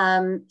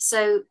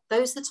 So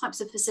those are the types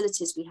of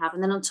facilities we have.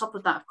 And then on top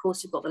of that, of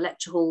course, you've got the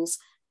lecture halls.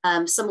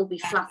 Some will be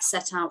flat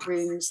set out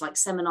rooms, like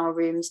seminar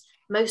rooms.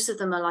 Most of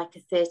them are like a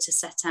theatre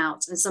set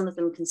out, and some of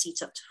them can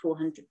seat up to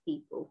 400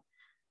 people.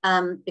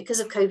 Because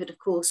of COVID, of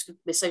course,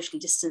 we're socially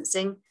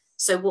distancing.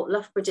 So what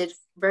Loughborough did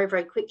very,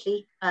 very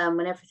quickly,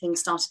 when everything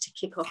started to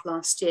kick off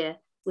last year,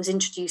 was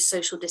introduce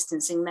social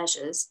distancing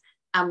measures,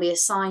 and we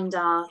assigned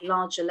our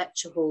larger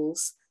lecture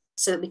halls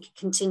so that we could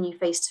continue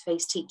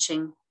face-to-face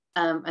teaching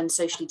and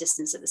socially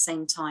distance at the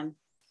same time.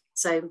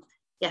 So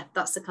yeah,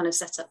 that's the kind of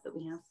setup that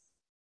we have.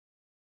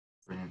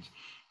 Brilliant.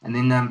 And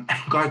then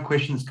I've got a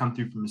question that's come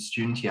through from a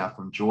student here,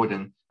 from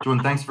Jordan.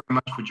 Jordan, thanks very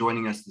much for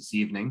joining us this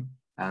evening.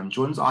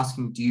 Jordan's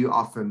asking, do you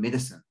offer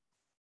medicine?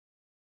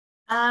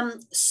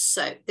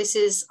 So this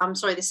is, I'm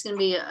sorry, this is going to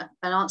be an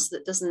answer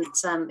that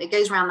doesn't, it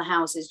goes around the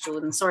houses,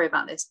 Jordan. Sorry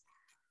about this.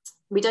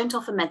 We don't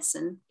offer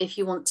medicine if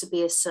you want to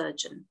be a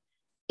surgeon.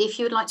 If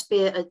you would like to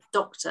be a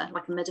doctor,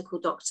 like a medical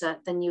doctor,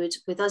 then you would,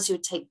 with us, you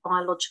would take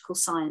biological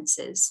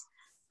sciences,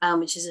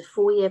 which is a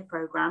 4-year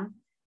program.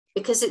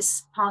 Because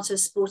it's part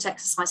of sport,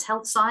 exercise,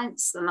 health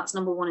science, and that's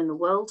 #1 in the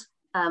world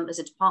as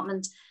a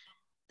department,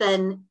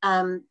 then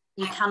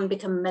you can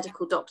become a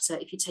medical doctor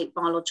if you take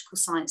biological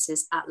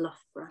sciences at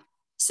Loughborough.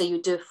 So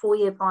you do a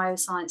 4-year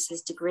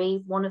biosciences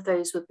degree. One of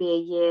those would be a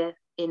year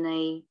in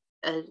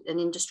an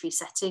industry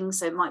setting.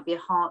 So it might be a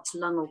heart,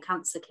 lung, or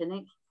cancer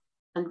clinic.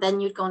 And then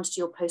you'd go on to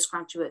do your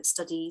postgraduate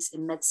studies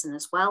in medicine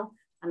as well.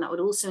 And that would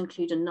also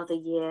include another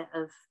year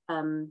of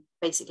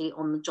basically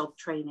on-the-job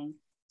training.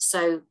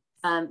 So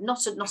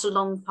not a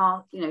long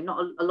path,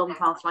 not a long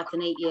path like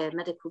an 8-year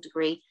medical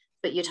degree,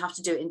 but you'd have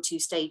to do it in 2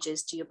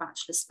 stages, do your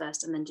bachelor's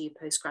first and then do your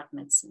postgrad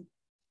medicine.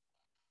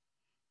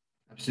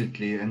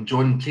 Absolutely. And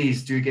Jordan,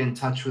 please do get in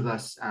touch with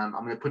us. I'm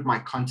going to put my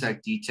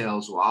contact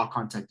details, or our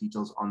contact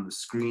details, on the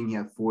screen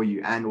here for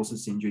you, and also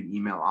send you an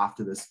email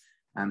after this.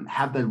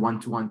 Have that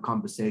one-to-one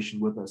conversation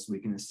with us so we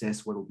can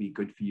assess what will be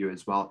good for you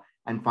as well,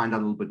 and find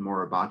out a little bit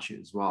more about you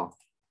as well.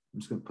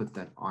 I'm just going to put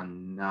that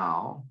on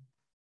now.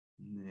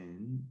 And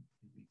then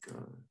here we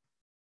go.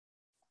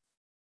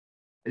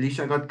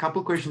 Alicia, I got a couple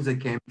of questions that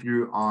came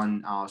through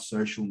on our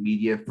social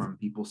media from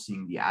people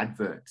seeing the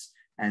adverts.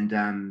 And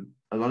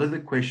a lot of the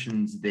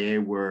questions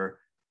there were,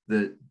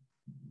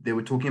 they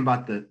were talking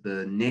about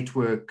the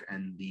network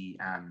and the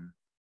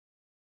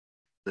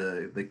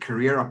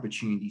career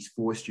opportunities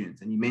for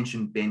students. And you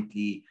mentioned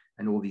Bentley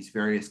and all these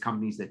various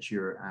companies that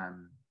you're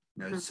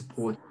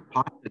support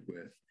partnered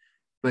with.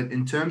 But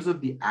in terms of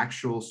the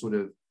actual sort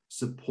of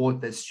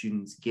support that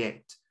students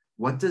get,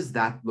 what does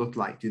that look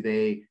like? Do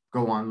they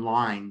go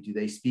online? Do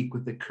they speak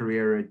with a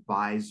career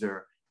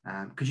advisor?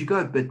 Could you go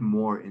a bit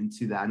more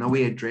into that? I know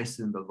we addressed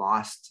it in the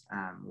last,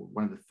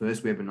 one of the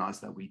first webinars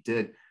that we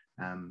did,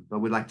 but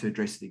we'd like to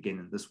address it again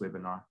in this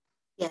webinar.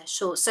 Yeah,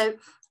 sure. So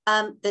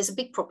there's a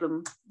big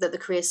problem that the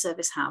career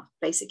service have,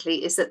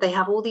 basically, is that they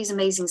have all these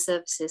amazing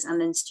services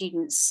and then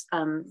students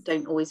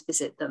don't always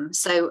visit them.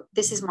 So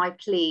this is my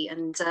plea.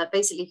 And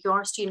basically, if you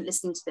are a student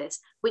listening to this,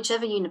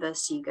 whichever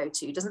university you go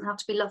to, it doesn't have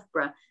to be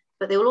Loughborough,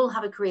 but they will all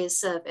have a careers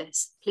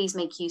service. Please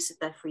make use of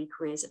their free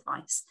careers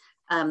advice.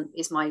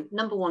 Is my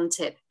 #1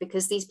 tip,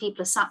 because these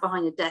people are sat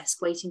behind a desk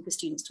waiting for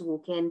students to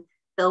walk in.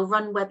 They'll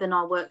run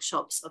webinar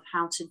workshops of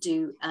how to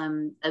do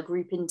a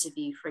group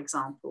interview, for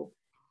example.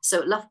 So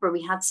at Loughborough,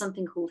 we had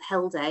something called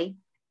Hell Day,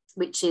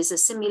 which is a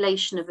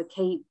simulation of a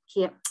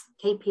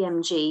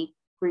KPMG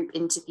group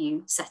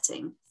interview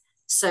setting.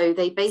 So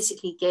they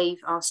basically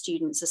gave our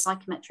students a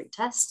psychometric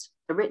test,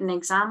 a written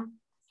exam,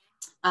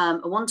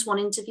 a one-to-one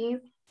interview,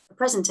 a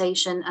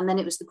presentation, and then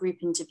it was the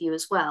group interview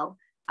as well.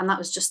 And that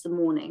was just the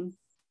morning.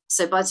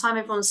 So by the time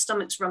everyone's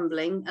stomach's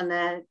rumbling and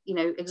they're,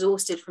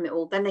 exhausted from it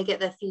all, then they get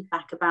their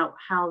feedback about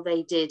how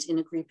they did in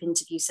a group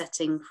interview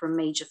setting for a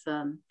major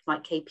firm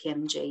like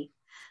KPMG.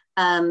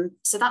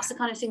 So that's the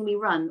kind of thing we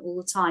run all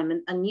the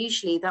time. And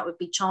usually that would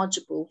be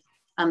chargeable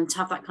to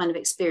have that kind of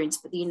experience,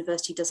 but the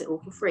university does it all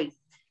for free.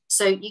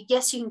 So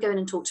yes, you can go in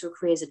and talk to a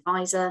careers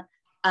advisor.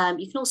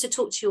 You can also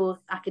talk to your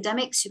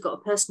academics. You've got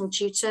a personal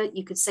tutor.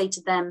 You could say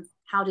to them,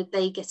 how did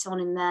they get on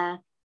in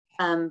their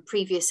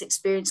previous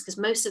experience, because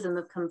most of them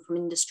have come from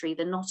industry.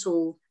 They're not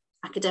all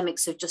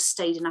academics who've just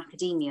stayed in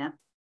academia.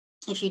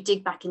 If you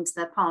dig back into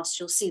their past,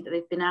 you'll see that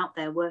they've been out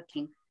there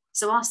working.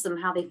 So ask them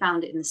how they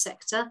found it in the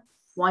sector.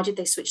 Why did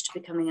they switch to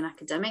becoming an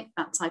academic?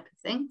 That type of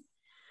thing.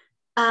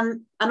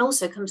 And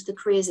also come to the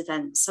careers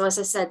events. So as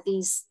I said,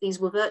 these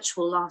were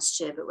virtual last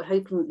year, but we're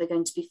hoping that they're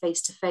going to be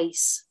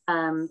face-to-face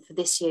for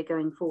this year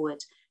going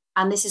forward.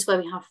 And this is where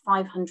we have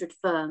 500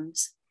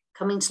 firms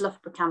coming to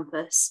Loughborough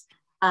campus.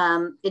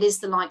 It is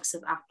the likes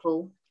of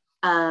Apple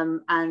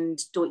and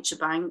Deutsche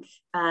Bank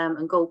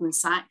and Goldman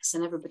Sachs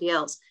and everybody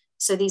else.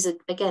 So these are,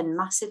 again,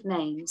 massive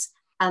names.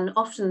 And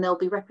often they'll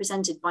be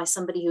represented by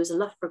somebody who's a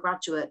Loughborough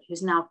graduate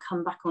who's now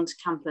come back onto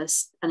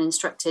campus and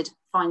instructed,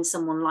 find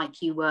someone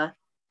like you were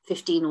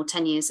 15 or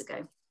 10 years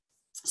ago.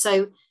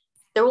 So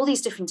there are all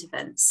these different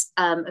events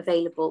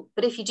available.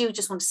 But if you do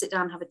just want to sit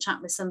down and have a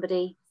chat with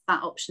somebody,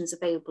 that option's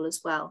available as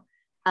well.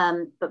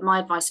 But my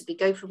advice would be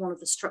go for one of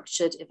the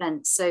structured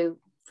events. So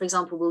for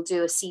example, we'll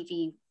do a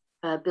CV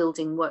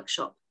building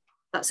workshop.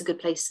 That's a good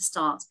place to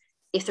start.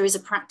 If there is a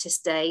practice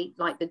day,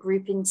 like the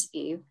group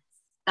interview,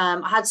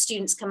 I had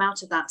students come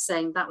out of that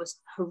saying that was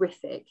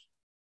horrific,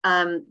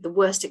 the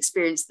worst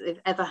experience that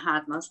they've ever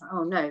had. And I was like,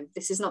 oh no,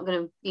 this is not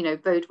going to,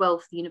 bode well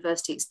for the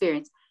university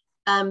experience.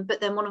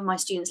 But then one of my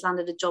students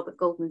landed a job at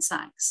Goldman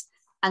Sachs.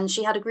 and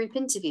she had a group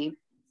interview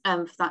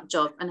for that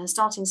job, and her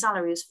starting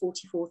salary was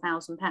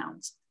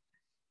 £44,000.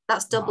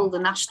 That's double the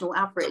national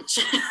average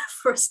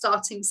for a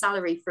starting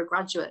salary for a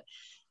graduate.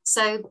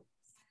 So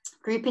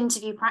group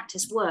interview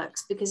practice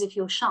works because if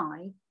you're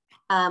shy,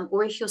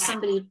 or if you're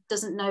somebody who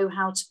doesn't know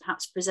how to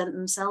perhaps present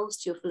themselves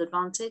to your full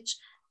advantage,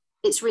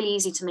 it's really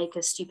easy to make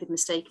a stupid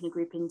mistake in a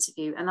group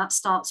interview. And that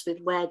starts with,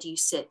 where do you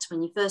sit?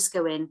 When you first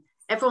go in,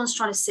 everyone's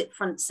trying to sit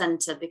front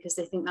center because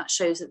they think that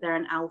shows that they're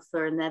an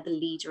alpha and they're the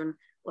leader.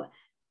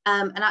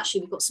 And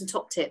actually, we've got some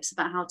top tips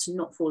about how to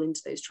not fall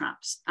into those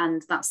traps.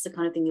 And that's the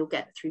kind of thing you'll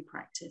get through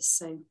practice.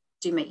 So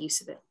do make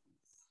use of it.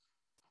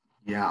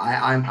 Yeah,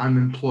 I'm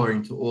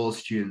imploring to all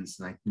students,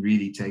 like,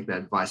 really take that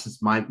advice.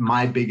 It's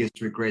my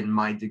biggest regret in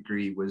my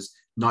degree was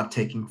not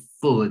taking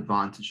full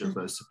advantage of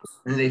those supports.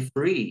 And they're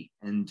free.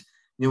 And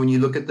when you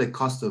look at the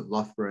cost of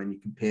Loughborough and you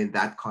compare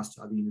that cost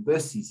to other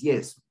universities,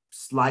 yes,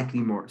 slightly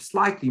more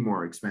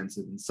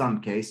expensive in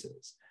some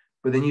cases.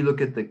 But then you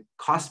look at the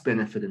cost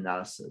benefit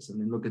analysis and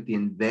then look at the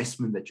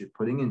investment that you're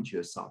putting into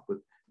yourself with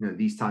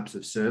these types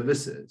of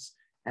services.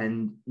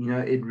 And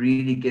it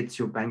really gets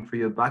your bang for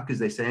your buck, as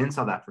they say in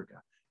South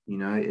Africa.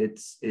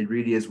 It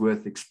really is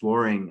worth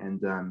exploring.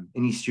 And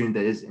any student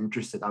that is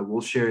interested, I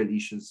will share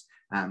Alicia's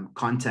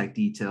contact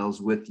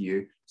details with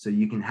you so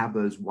you can have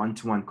those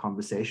one-to-one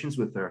conversations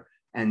with her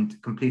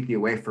and completely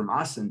away from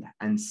us,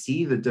 and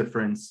see the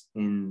difference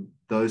in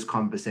those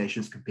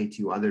conversations compared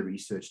to other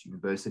research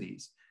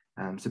universities.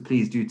 So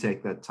please do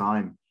take that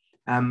time.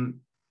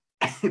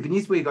 If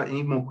you got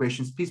any more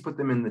questions, please put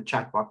them in the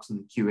chat box in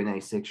the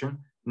Q&A section.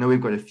 I know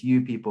we've got a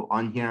few people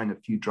on here and a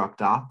few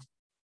dropped out,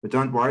 but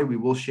don't worry, we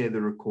will share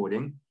the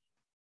recording.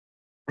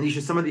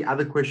 Alicia, some of the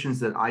other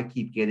questions that I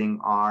keep getting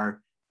are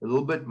a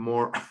little bit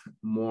more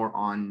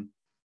on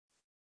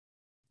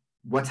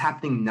what's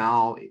happening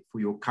now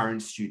for your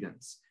current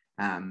students.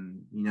 A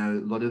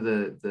lot of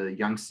the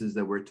youngsters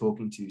that we're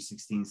talking to,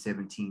 16,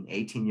 17,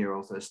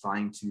 18-year-olds that are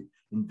starting to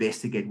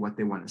investigate what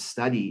they want to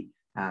study.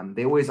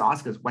 They always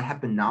ask us, what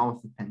happened now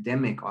with the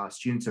pandemic? Are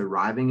students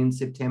arriving in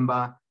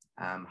September?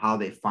 How are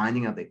they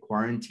finding? Are they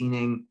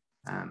quarantining?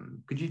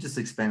 Could you just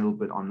expand a little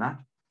bit on that?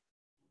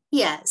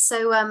 Yeah,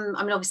 so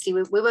obviously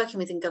we're working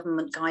within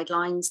government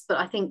guidelines, but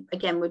I think,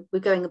 again, we're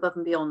going above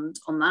and beyond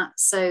on that.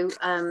 So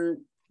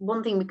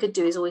one thing we could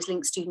do is always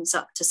link students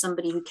up to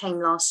somebody who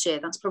came last year.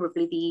 That's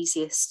probably the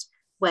easiest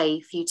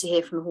way for you to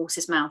hear from the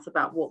horse's mouth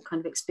about what kind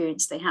of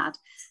experience they had.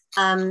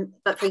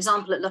 But for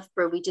example, at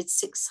Loughborough, we did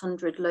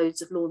 600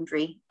 loads of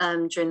laundry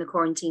during the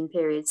quarantine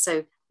period.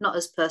 So not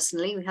us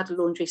personally, we had a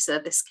laundry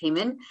service came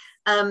in,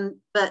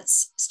 but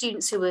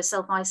students who were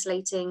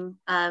self-isolating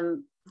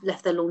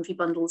left their laundry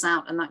bundles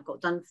out and that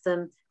got done for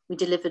them. We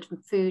delivered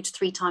food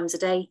 3 times a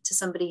day to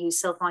somebody who's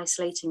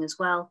self-isolating as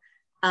well.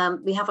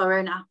 We have our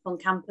own app on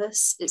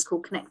campus. It's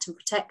called Connect and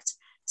Protect.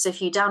 So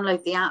if you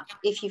download the app,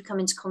 if you've come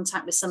into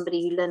contact with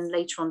somebody who then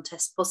later on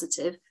tests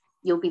positive,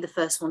 you'll be the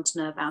first one to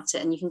know about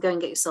it. And you can go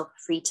and get yourself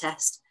a free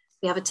test.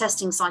 We have a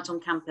testing site on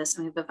campus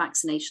and we have a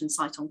vaccination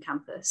site on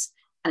campus,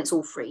 and it's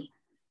all free.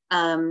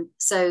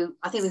 So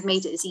I think we've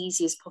made it as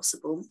easy as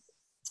possible.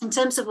 In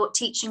terms of what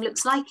teaching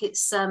looks like, it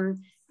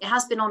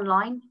has been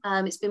online.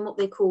 It's been what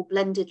they call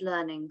blended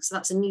learning. So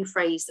that's a new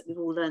phrase that we've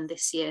all learned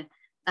this year.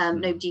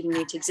 Nobody even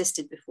knew it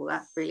existed before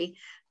that, really.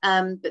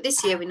 But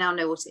this year we now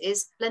know what it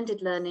is.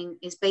 Blended learning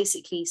is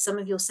basically some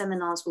of your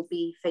seminars will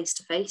be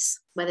face-to-face,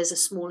 where there's a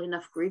small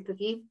enough group of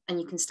you and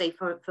you can stay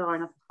far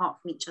enough apart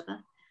from each other.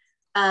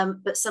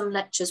 But some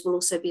lectures will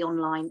also be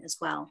online as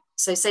well.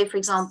 So say, for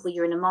example,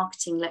 you're in a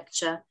marketing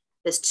lecture,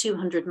 there's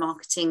 200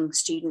 marketing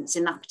students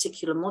in that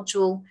particular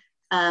module.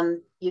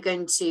 You're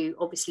going to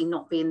obviously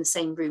not be in the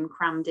same room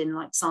crammed in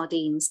like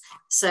sardines.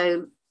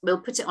 So we'll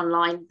put it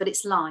online, but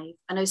it's live.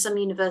 I know some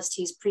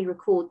universities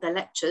pre-record their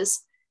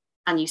lectures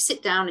and you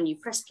sit down and you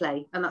press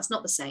play, and that's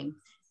not the same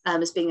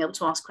as being able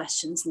to ask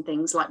questions and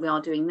things like we are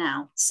doing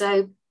now.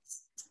 So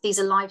these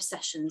are live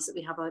sessions that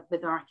we have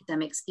with our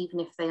academics, even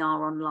if they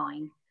are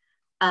online.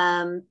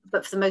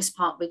 But for the most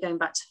part, we're going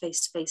back to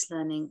face-to-face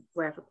learning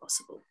wherever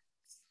possible.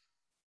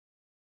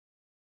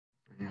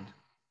 Brilliant.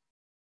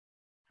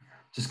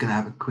 Just going to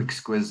have a quick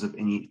squiz of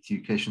any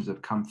questions that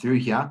have come through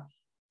here.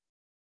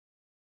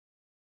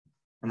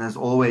 And as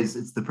always,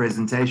 it's the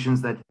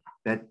presentations that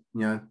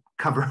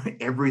cover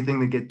everything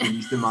that get the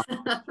least amount.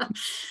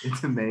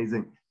 It's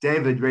amazing.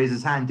 David raised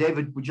his hand.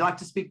 David, would you like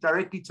to speak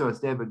directly to us,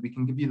 David? We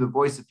can give you the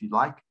voice if you'd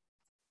like.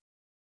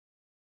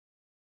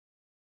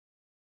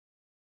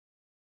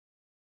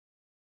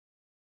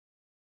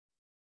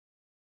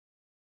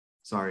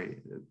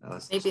 Sorry.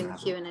 Maybe in the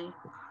Q&A.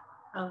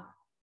 Oh.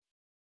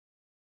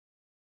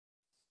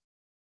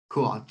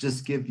 Cool. I'll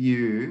just give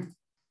you.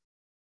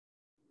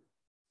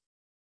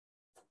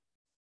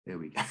 There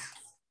we go.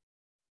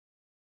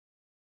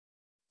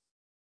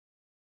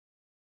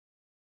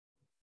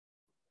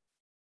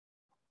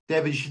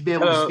 David, you should be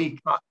able to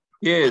speak.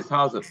 Yes,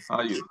 how's it? How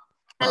are you?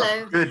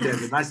 Hello. Good,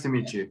 David. Nice to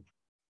meet you.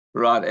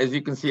 Right, as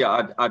you can see,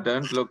 I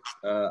don't look,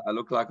 I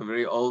look like a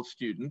very old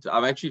student.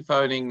 I'm actually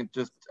phoning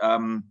just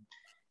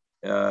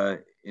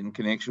in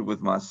connection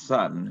with my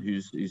son,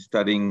 who's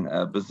studying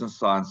business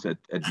science at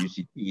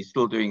UCT. He's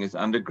still doing his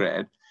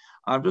undergrad.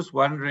 I'm just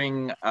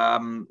wondering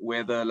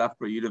whether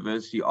Loughborough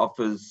University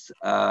offers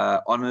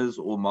honors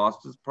or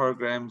master's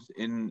programs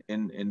in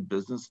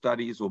business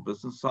studies or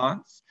business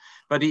science.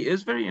 But he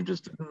is very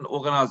interested in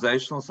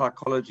organizational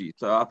psychology.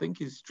 So I think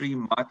his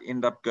stream might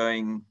end up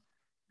going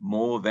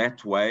more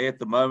that way. At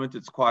the moment,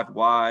 it's quite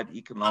wide: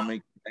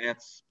 economic,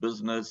 maths,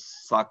 business,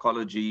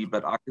 psychology.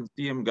 But I can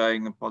see him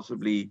going and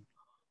possibly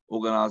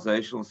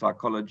organizational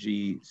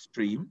psychology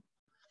stream.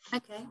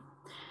 Okay.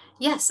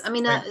 Yes, I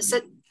mean, so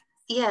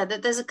yeah,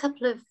 there's a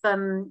couple of,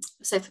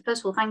 so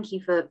first of all, thank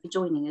you for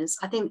joining us.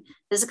 I think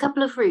there's a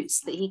couple of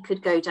routes that he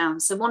could go down.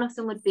 So one of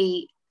them would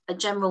be a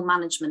general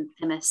management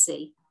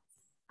MSc.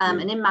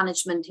 And in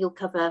management, he'll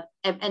cover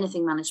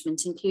anything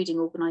management, including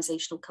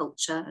organizational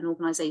culture and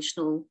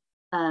organizational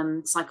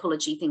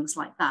psychology, things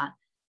like that.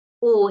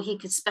 Or he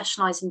could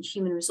specialize in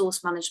human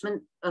resource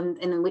management, and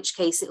in which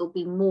case it will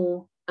be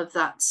more of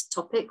that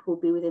topic, will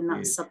be within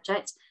that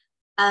subject.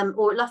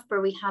 Or at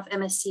Loughborough, we have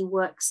MSc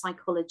Work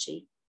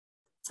Psychology.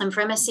 And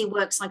for MSc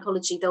Work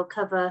Psychology, they'll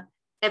cover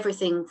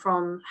everything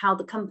from how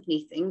the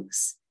company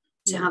thinks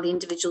to how the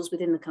individuals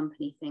within the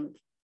company think.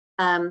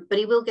 But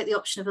he will get the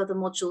option of other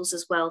modules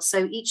as well.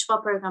 So each of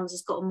our programs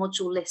has got a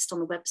module list on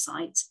the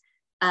website,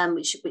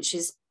 which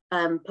is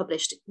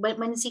published.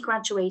 When is he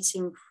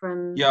graduating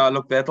from? Yeah,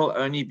 look, that'll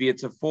only be,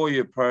 it's a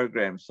 4-year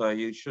program. So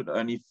you should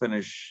only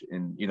finish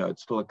in, you know,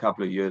 it's still a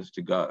couple of years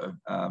to go.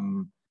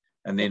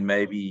 And then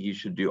maybe you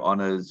should do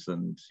honors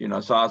and, you know,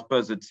 so I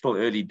suppose it's still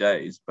early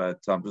days, but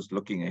I'm just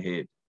looking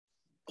ahead.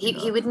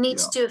 He would need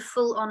to do a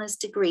full honours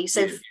degree.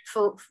 So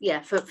for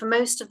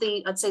most of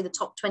the, I'd say the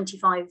top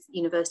 25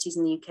 universities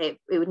in the UK,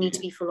 it would need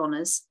to be full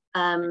honours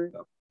to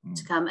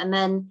come. And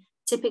then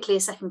typically a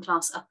second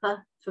class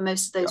upper for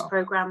most of those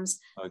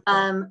programs. Okay.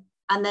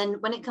 And then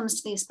when it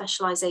comes to the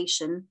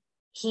specialisation,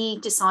 he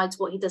decides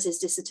what he does his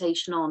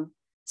dissertation on.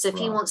 So if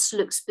he wants to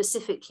look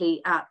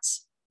specifically at,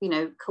 you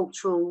know,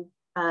 cultural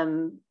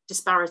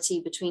disparity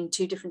between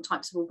two different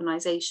types of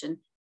organisation,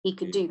 he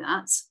could do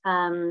that.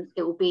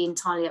 It will be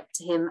entirely up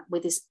to him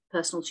with his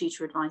personal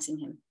tutor advising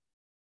him.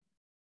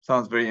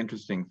 Sounds very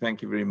interesting.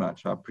 Thank you very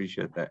much. I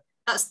appreciate that.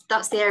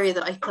 That's the area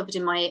that I covered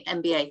in my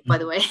MBA, by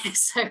the way.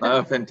 So.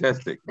 Oh,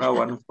 fantastic. No,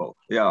 wonderful.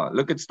 Yeah,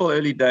 look, it's still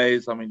early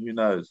days. I mean, who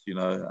knows, you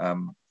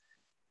know,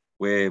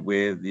 where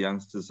the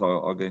youngsters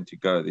are going to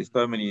go. There's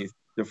so many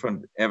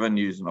different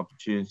avenues and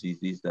opportunities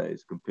these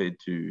days compared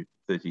to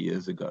 30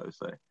 years ago.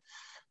 So,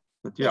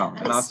 but yeah,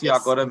 and I see I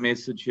got a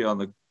message here on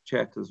the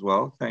chat as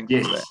well. Thanks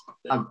for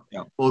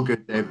that. All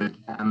good, David.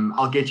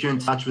 I'll get you in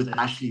touch with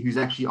Ashley, who's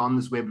actually on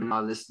this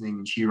webinar listening,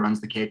 and she runs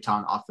the Cape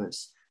Town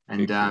office.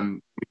 And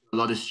a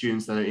lot of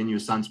students that are in your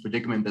son's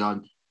predicament that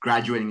are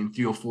graduating in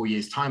 3 or 4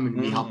 years' time, and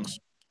we help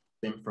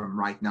them from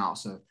right now.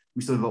 So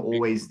we sort of are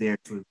always there,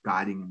 sort of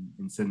guiding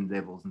in certain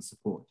levels and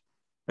support.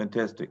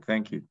 Fantastic.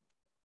 Thank you.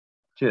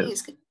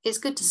 Cheers. It's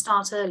good to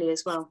start early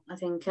as well. I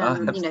think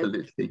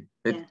absolutely.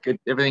 You know,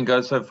 everything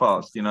goes so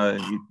fast. You know,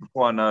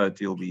 before I know it,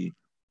 he'll be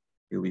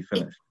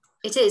finished.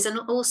 It is, and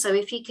also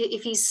if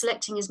he's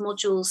selecting his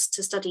modules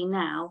to study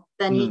now,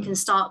 then he can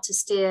start to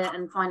steer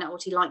and find out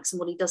what he likes and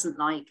what he doesn't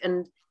like.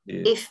 And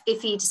if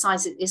he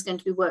decides it is going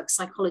to be work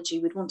psychology,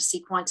 we'd want to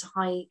see quite a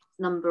high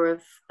number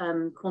of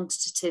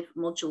quantitative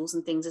modules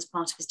and things as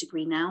part of his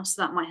degree now.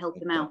 So that might help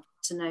him out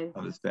to know.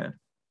 Understand.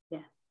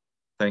 Yeah.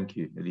 Thank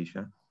you,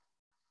 Alicia.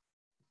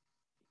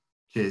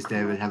 Cheers,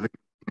 David. Have a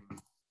good.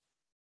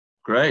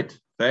 Great.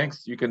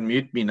 Thanks. You can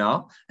mute me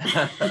now.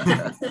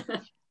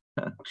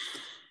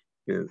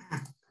 Good.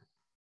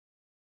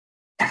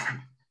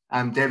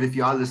 David, if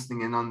you are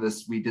listening in on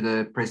this, we did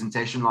a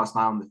presentation last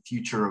night on the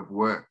future of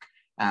work.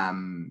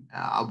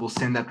 I will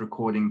send that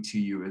recording to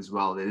you as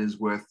well. It is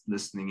worth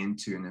listening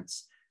into, and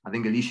I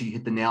think Alicia, you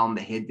hit the nail on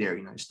the head there.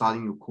 You know,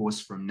 starting your course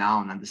from now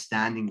and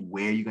understanding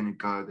where you're going to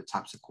go, the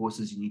types of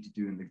courses you need to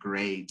do, and the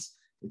grades.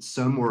 It's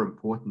so more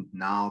important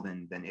now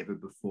than ever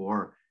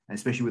before, and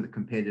especially with the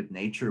competitive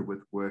nature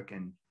with work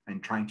and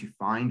trying to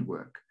find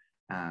work.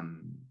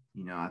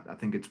 You know, I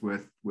think it's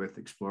worth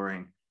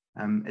exploring.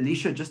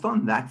 Alicia, just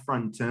on that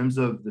front, in terms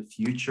of the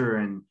future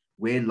and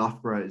where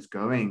Loughborough is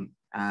going,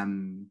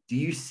 do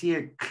you see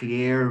a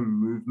clear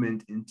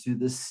movement into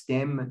the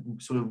STEM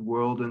sort of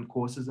world and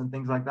courses and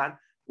things like that?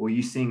 Or are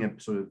you seeing a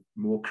sort of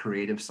more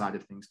creative side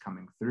of things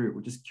coming through?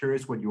 We're just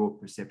curious what your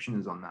perception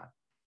is on that.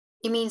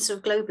 You mean sort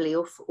of globally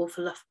or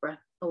for Loughborough?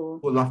 Or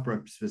for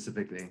Loughborough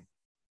specifically?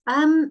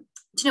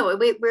 Do you know what,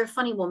 we're a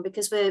funny one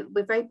because we're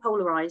very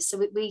polarized.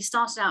 So we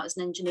started out as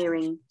an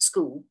engineering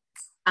school,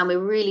 and we're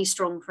really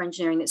strong for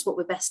engineering. It's what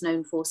we're best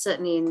known for.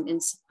 Certainly in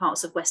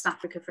parts of West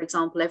Africa, for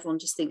example, everyone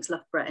just thinks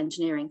Loughborough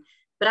engineering.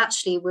 But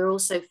actually, we're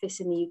also fifth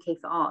in the UK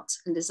for art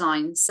and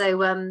design. So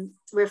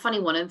we're a funny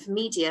one. And for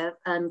media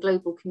and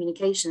global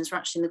communications, we're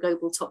actually in the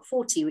global top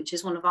 40, which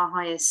is one of our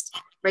highest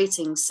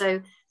ratings.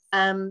 So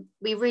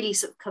we really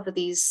sort of cover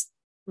these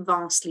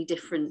vastly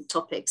different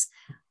topics.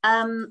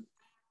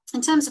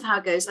 in terms of how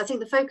it goes, I think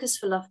the focus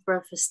for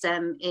Loughborough for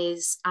STEM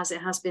is, as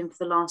it has been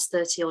for the last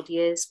 30 odd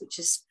years, which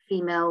is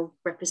female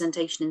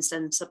representation in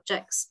STEM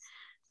subjects.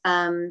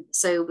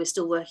 So we're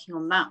still working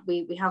on that.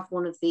 We have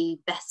one of the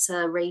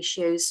better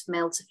ratios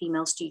male to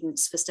female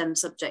students for STEM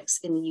subjects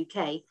in the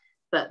UK,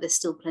 but there's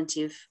still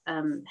plenty of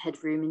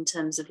headroom in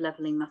terms of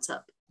levelling that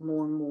up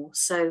more and more.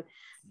 So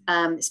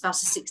it's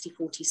about a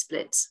 60-40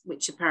 split,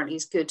 which apparently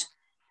is good.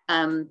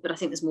 But I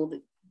think there's more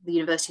that the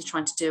university is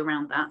trying to do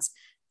around that.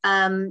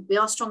 We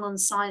are strong on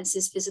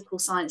sciences, physical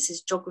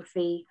sciences,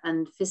 geography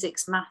and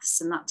physics,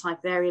 maths and that type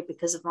of area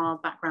because of our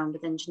background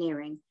with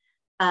engineering.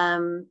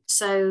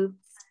 So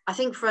I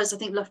think for us, I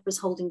think Loughborough's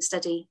holding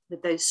steady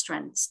with those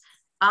strengths.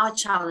 Our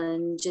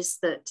challenge is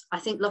that I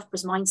think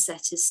Loughborough's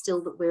mindset is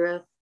still that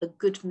we're a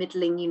good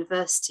middling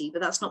university,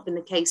 but that's not been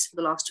the case for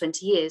the last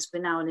 20 years.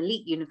 We're now an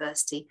elite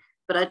university.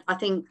 But I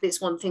think it's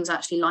one of the things I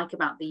actually like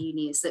about the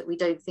uni is that we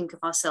don't think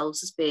of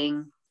ourselves as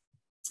being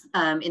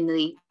in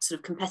the sort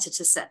of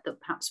competitor set that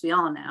perhaps we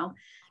are now.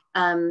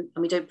 And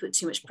we don't put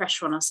too much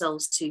pressure on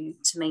ourselves to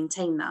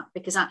maintain that,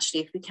 because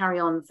actually if we carry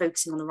on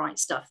focusing on the right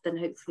stuff, then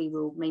hopefully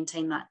we'll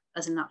maintain that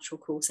as a natural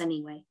course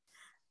anyway.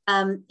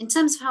 In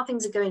terms of how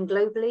things are going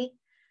globally,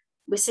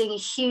 we're seeing a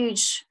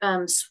huge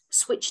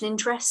switch in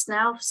interest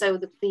now. So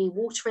the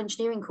water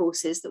engineering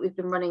courses that we've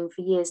been running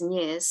for years and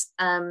years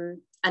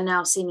are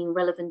now seeming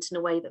relevant in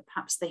a way that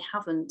perhaps they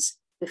haven't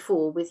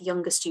before, with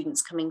younger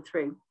students coming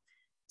through.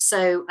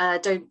 So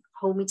don't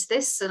hold me to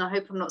this, and I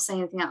hope I'm not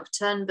saying anything out of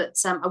turn, but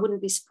I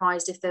wouldn't be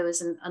surprised if there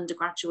was an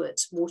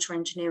undergraduate water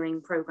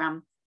engineering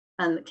program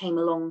that came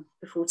along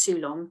before too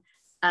long.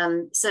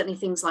 Certainly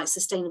things like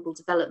sustainable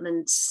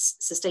development,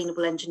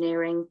 sustainable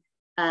engineering,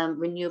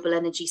 renewable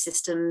energy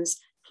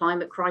systems,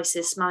 climate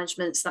crisis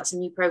management. So that's a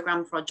new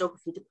program for our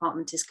geography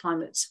department, is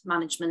climate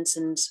management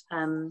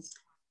and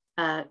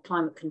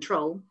climate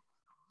control.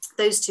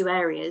 Those two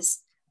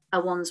areas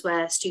are ones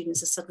where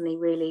students are suddenly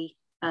really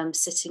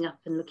sitting up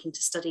and looking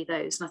to study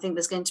those. And I think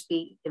there's going to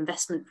be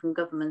investment from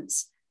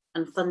governments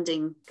and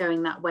funding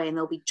going that way, and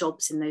there'll be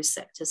jobs in those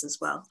sectors as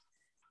well.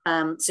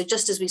 So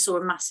just as we saw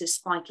a massive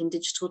spike in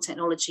digital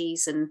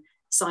technologies and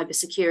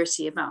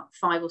cybersecurity about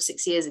 5 or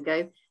 6 years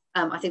ago,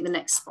 I think the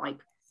next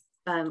spike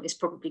is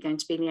probably going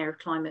to be in the area of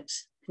climate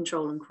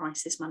control and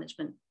crisis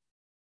management.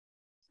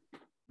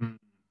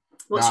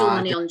 What's your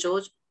money on,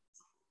 George?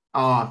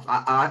 Oh,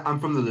 I'm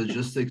from the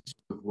logistics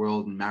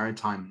world and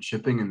maritime and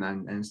shipping,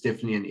 and it's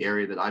definitely an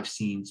area that I've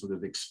seen sort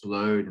of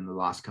explode in the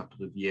last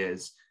couple of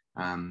years.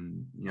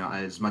 You know,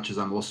 as much as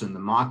I'm also in the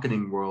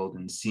marketing world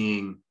and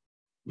seeing,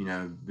 you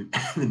know,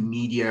 the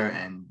media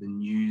and the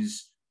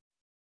news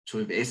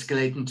sort of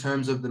escalate in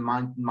terms of the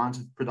amount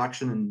of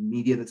production and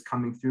media that's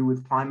coming through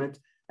with climate,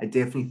 I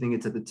definitely think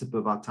it's at the tip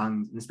of our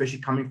tongues, and especially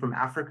coming from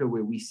Africa,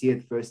 where we see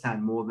it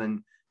firsthand more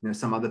than, you know,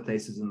 some other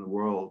places in the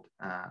world.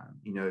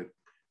 You know,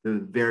 the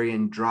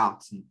varying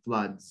droughts and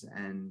floods,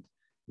 and,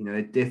 you know,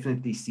 I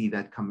definitely see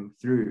that coming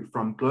through.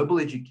 From global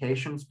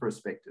education's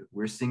perspective,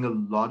 we're seeing a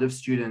lot of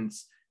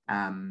students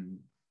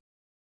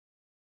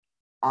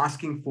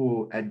asking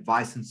for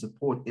advice and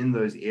support in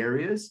those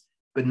areas,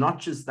 but not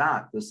just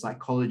that, the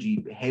psychology,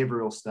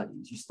 behavioral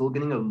studies, you're still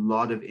getting a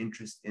lot of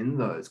interest in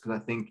those, because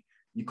I think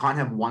you can't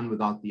have one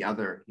without the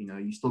other. You know,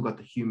 you still got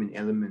the human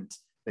element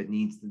that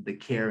needs the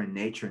care and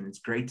nature, and it's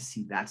great to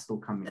see that still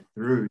coming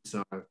through.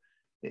 So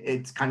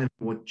it's kind of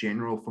more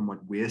general from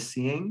what we're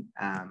seeing,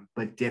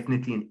 but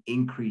definitely an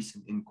increase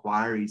in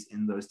inquiries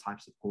in those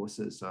types of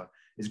courses. So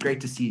it's great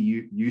to see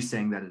you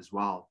saying that as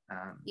well.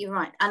 You're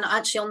right. And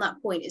actually on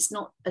that point, it's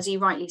not, as you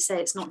rightly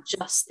say, it's not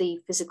just the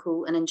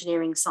physical and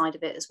engineering side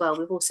of it as well.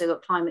 We've also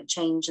got climate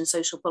change and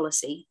social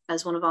policy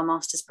as one of our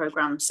master's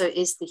programs. So it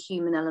is the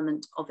human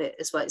element of it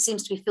as well. It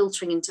seems to be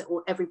filtering into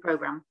every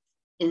program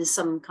in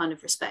some kind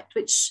of respect,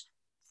 which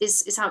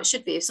is how it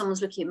should be. If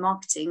someone's looking at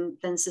marketing,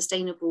 then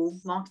sustainable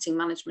marketing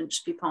management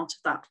should be part of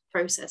that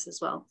process as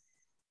well.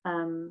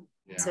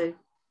 So,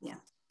 yeah.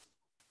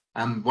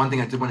 One thing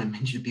I did want to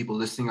mention to people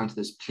listening onto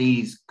this,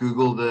 please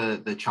Google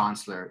the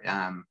Chancellor.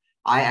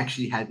 I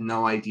actually had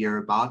no idea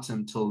about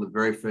him until the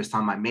very first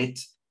time I met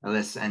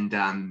Alice, and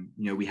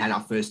you know, we had our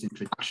first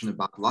introduction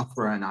about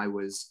Loughborough, and I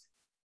was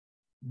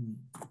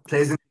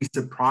pleasantly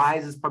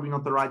surprised, is probably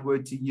not the right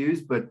word to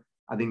use, but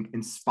I think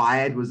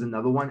inspired was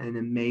another one, an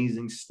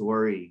amazing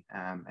story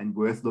and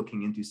worth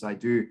looking into. So I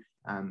do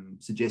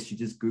suggest you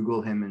just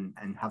Google him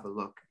and have a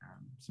look.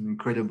 Some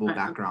incredible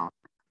background.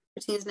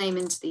 Putting his name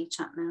into the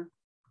chat now.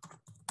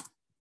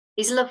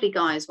 He's a lovely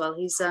guy as well.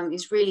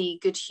 He's really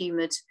good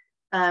humoured.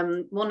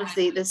 One of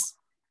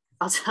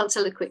I'll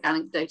tell a quick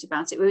anecdote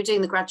about it. We were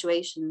doing the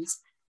graduations,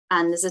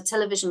 and there's a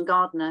television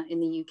gardener in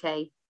the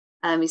UK.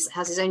 He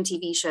has his own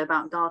TV show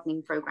about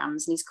gardening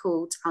programmes, and he's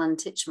called Alan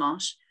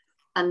Titchmarsh.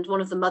 And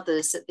one of the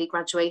mothers at the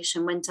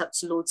graduation went up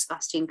to Lord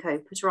Sebastian Coe,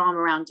 put her arm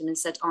around him and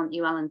said, "Aren't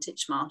you Alan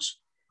Titchmarsh?"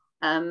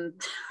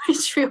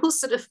 Which we all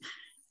sort of,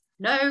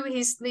 no,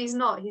 he's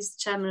not. He's the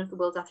chairman of the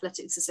World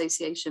Athletics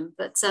Association.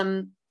 But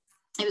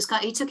it was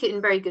he took it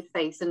in very good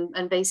faith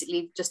and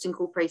basically just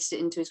incorporated it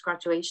into his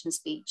graduation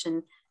speech.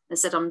 And and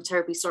said, I'm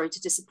terribly sorry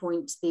to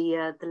disappoint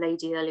the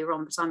lady earlier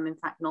on, but I'm in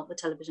fact not the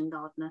television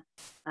gardener.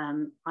 I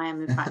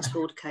am in fact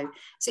Lord Co.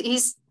 So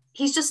he's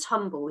just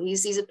humble.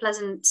 He's a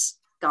pleasant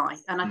guy,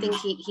 and I think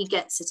he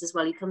gets it as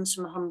well. He comes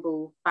from a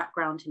humble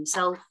background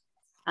himself.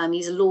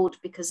 He's a lord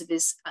because of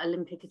his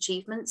Olympic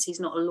achievements. He's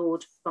not a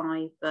lord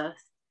by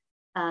birth.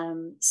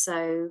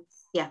 So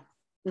yeah,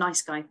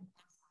 nice guy.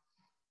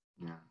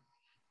 Yeah.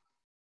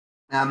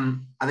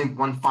 I think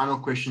one final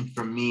question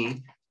from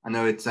me. I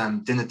know it's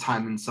dinner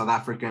time in South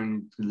Africa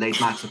and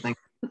late night, so thank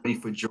you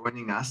everybody for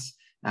joining us.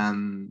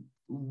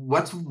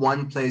 What's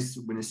one place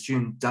when a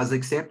student does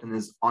accept and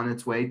is on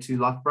its way to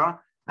Loughborough,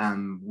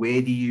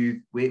 where do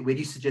you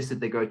suggest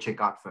that they go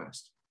check out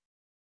first?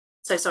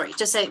 So sorry,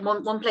 just say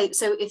one place.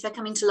 So if they're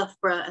coming to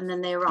Loughborough and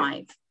then they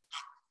arrive.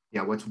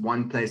 Yeah, what's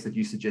one place that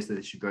you suggest that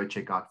they should go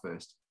check out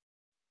first?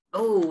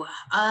 Oh,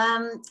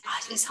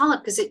 it's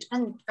hard because it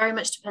very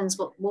much depends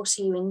what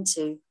are you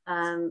into.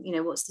 You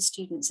know, what's the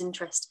student's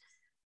interest.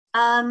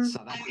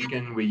 South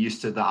African, we're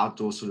used to the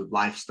outdoor sort of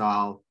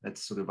lifestyle.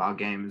 That's sort of our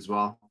game as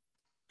well.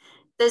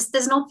 There's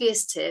an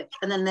obvious tip,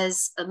 and then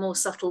there's a more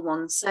subtle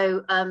one.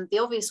 So the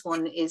obvious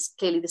one is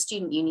clearly the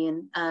student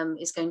union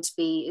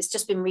it's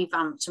just been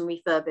revamped and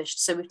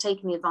refurbished. So we've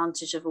taken the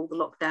advantage of all the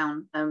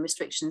lockdown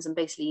restrictions and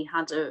basically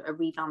had a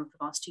revamp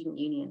of our student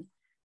union.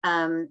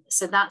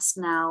 So that's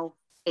now,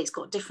 it's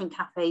got different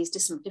cafes,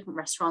 different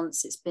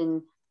restaurants. It's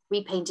been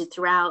repainted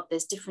throughout.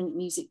 There's different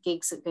music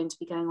gigs that are going to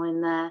be going on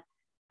in there.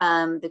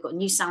 They've got a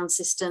new sound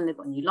system. They've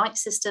got a new light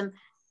system.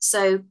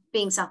 So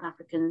being South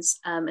Africans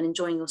and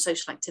enjoying your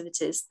social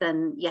activities,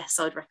 then yes,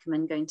 I would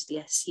recommend going to the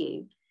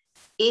SU.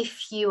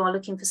 If you are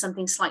looking for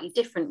something slightly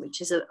different,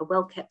 which is a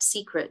well-kept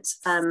secret,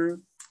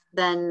 then,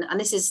 and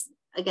this is,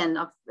 again,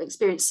 I've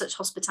experienced such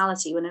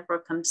hospitality whenever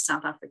I've come to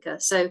South Africa.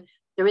 So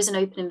there is an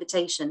open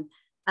invitation.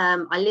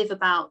 I live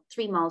about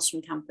 3 miles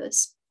from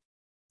campus,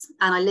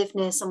 and I live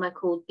near somewhere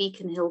called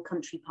Beacon Hill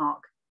Country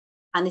Park.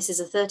 And this is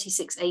a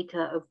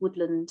 36-acre of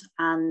woodland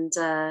and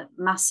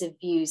massive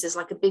views. There's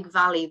like a big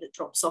valley that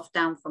drops off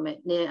down from it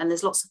and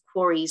there's lots of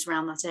quarries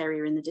around that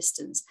area in the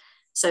distance.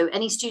 So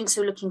any students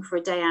who are looking for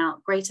a day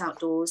out, great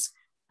outdoors,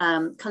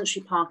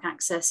 country park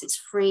access, it's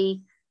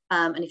free.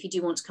 And if you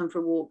do want to come for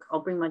a walk, I'll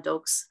bring my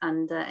dogs,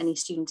 and any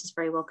student is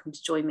very welcome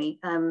to join me.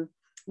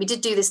 We did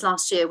do this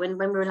last year when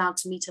we were allowed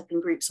to meet up in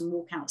groups and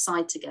walk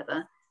outside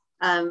together.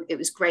 It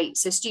was great.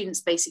 So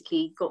students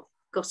basically got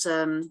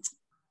some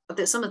of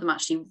them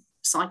actually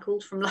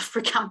cycled from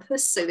Loughborough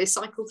campus, so they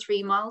cycled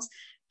 3 miles.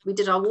 We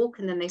did our walk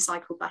and then they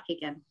cycled back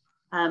again,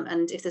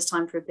 and if there's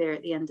time for a beer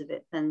at the end of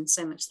it, then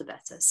so much the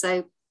better.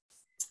 So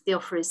the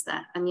offer is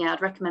there, and yeah,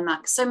 I'd recommend that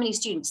because so many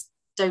students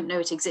don't know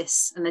it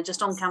exists and they're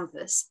just on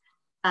campus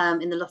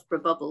in the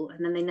Loughborough bubble,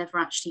 and then they never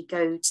actually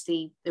go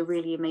to the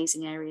really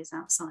amazing areas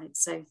outside.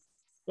 So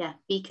yeah,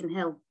 Beacon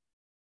Hill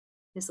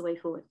is the way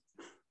forward.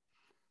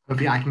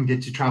 Hopefully I can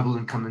get to travel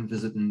and come and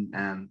visit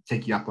and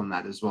take you up on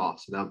that as well,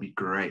 so that'll be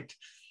great.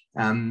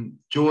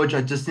 George,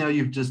 I just know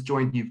you've just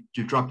joined,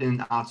 you've dropped in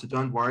and out, so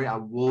don't worry, I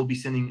will be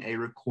sending a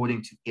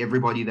recording to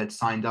everybody that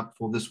signed up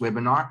for this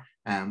webinar.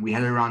 We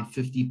had around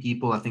 50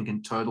 people, I think,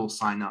 in total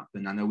sign up,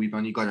 and I know we've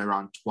only got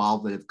around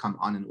 12 that have come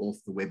on and off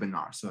the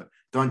webinar. So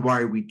don't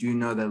worry, we do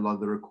know that a lot of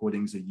the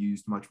recordings are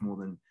used much more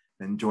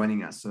than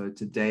joining us. So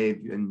to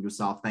Dave and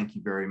yourself, thank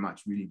you very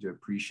much, really do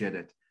appreciate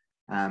it.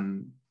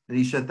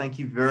 Alicia, thank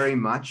you very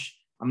much.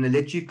 I'm going to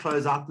let you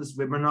close out this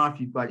webinar if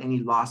you've got any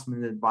last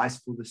minute advice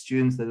for the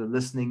students that are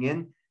listening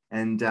in.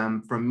 And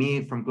from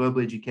me, from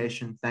Global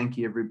Education, thank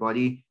you,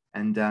 everybody.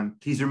 And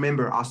please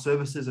remember, our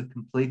services are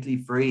completely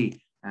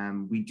free.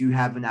 We do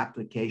have an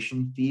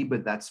application fee,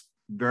 but that's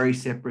very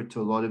separate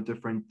to a lot of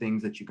different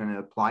things that you're going to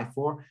apply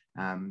for.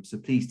 So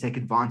please take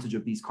advantage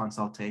of these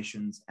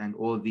consultations and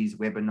all of these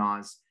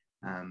webinars.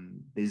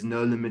 There's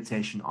no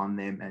limitation on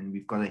them, and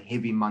we've got a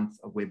heavy month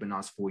of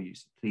webinars for you.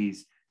 So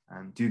please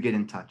do get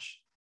in touch.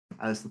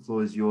 Alice, the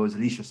floor is yours.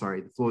 Alicia,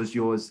 sorry, the floor is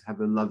yours. Have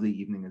a lovely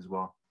evening as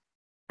well.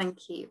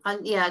 Thank you.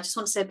 And yeah, I just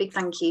want to say a big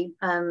thank you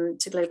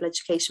to Global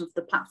Education for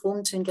the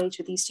platform to engage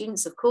with these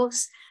students, of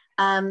course.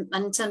 And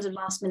in terms of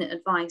last minute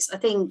advice, I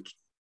think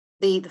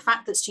the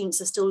fact that students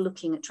are still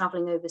looking at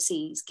traveling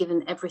overseas,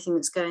 given everything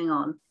that's going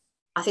on,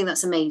 I think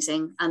that's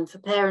amazing. And for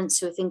parents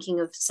who are thinking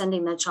of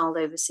sending their child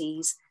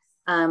overseas,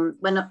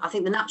 when I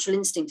think the natural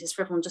instinct is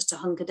for everyone just to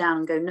hunker down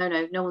and go,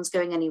 no one's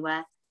going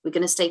anywhere. We're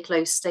going to stay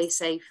close, stay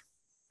safe.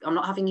 I'm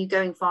not having you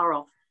going far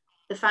off.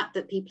 The fact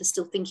that people are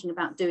still thinking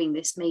about doing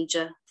this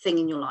major thing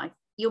in your life,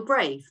 you're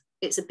brave.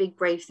 It's a big,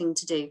 brave thing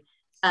to do.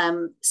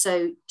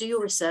 So do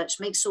your research,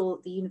 make sure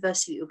the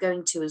university that you're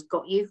going to has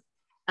got you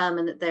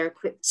and that they're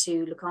equipped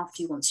to look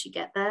after you once you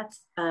get there.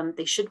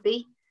 They should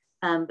be,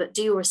 but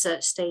do your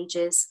research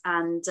stages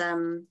and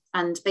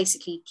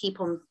basically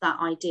keep on that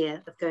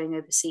idea of going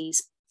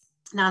overseas.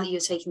 Now that you're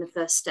taking the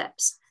first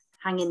steps,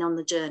 hang in on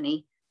the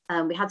journey.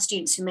 We had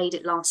students who made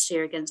it last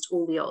year against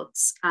all the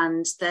odds,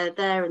 and they're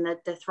there and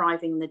they're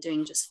thriving and they're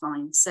doing just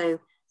fine. So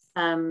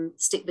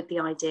stick with the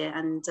idea,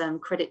 and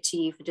credit to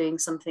you for doing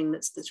something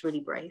that's really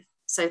brave.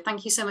 So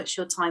thank you so much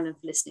for your time and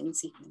for listening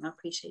this evening. I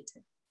appreciate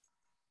it.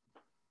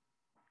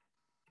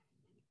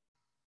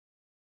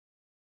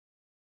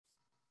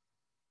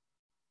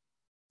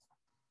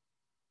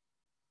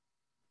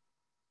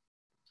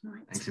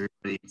 Right. Thanks,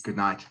 everybody. Good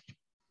night.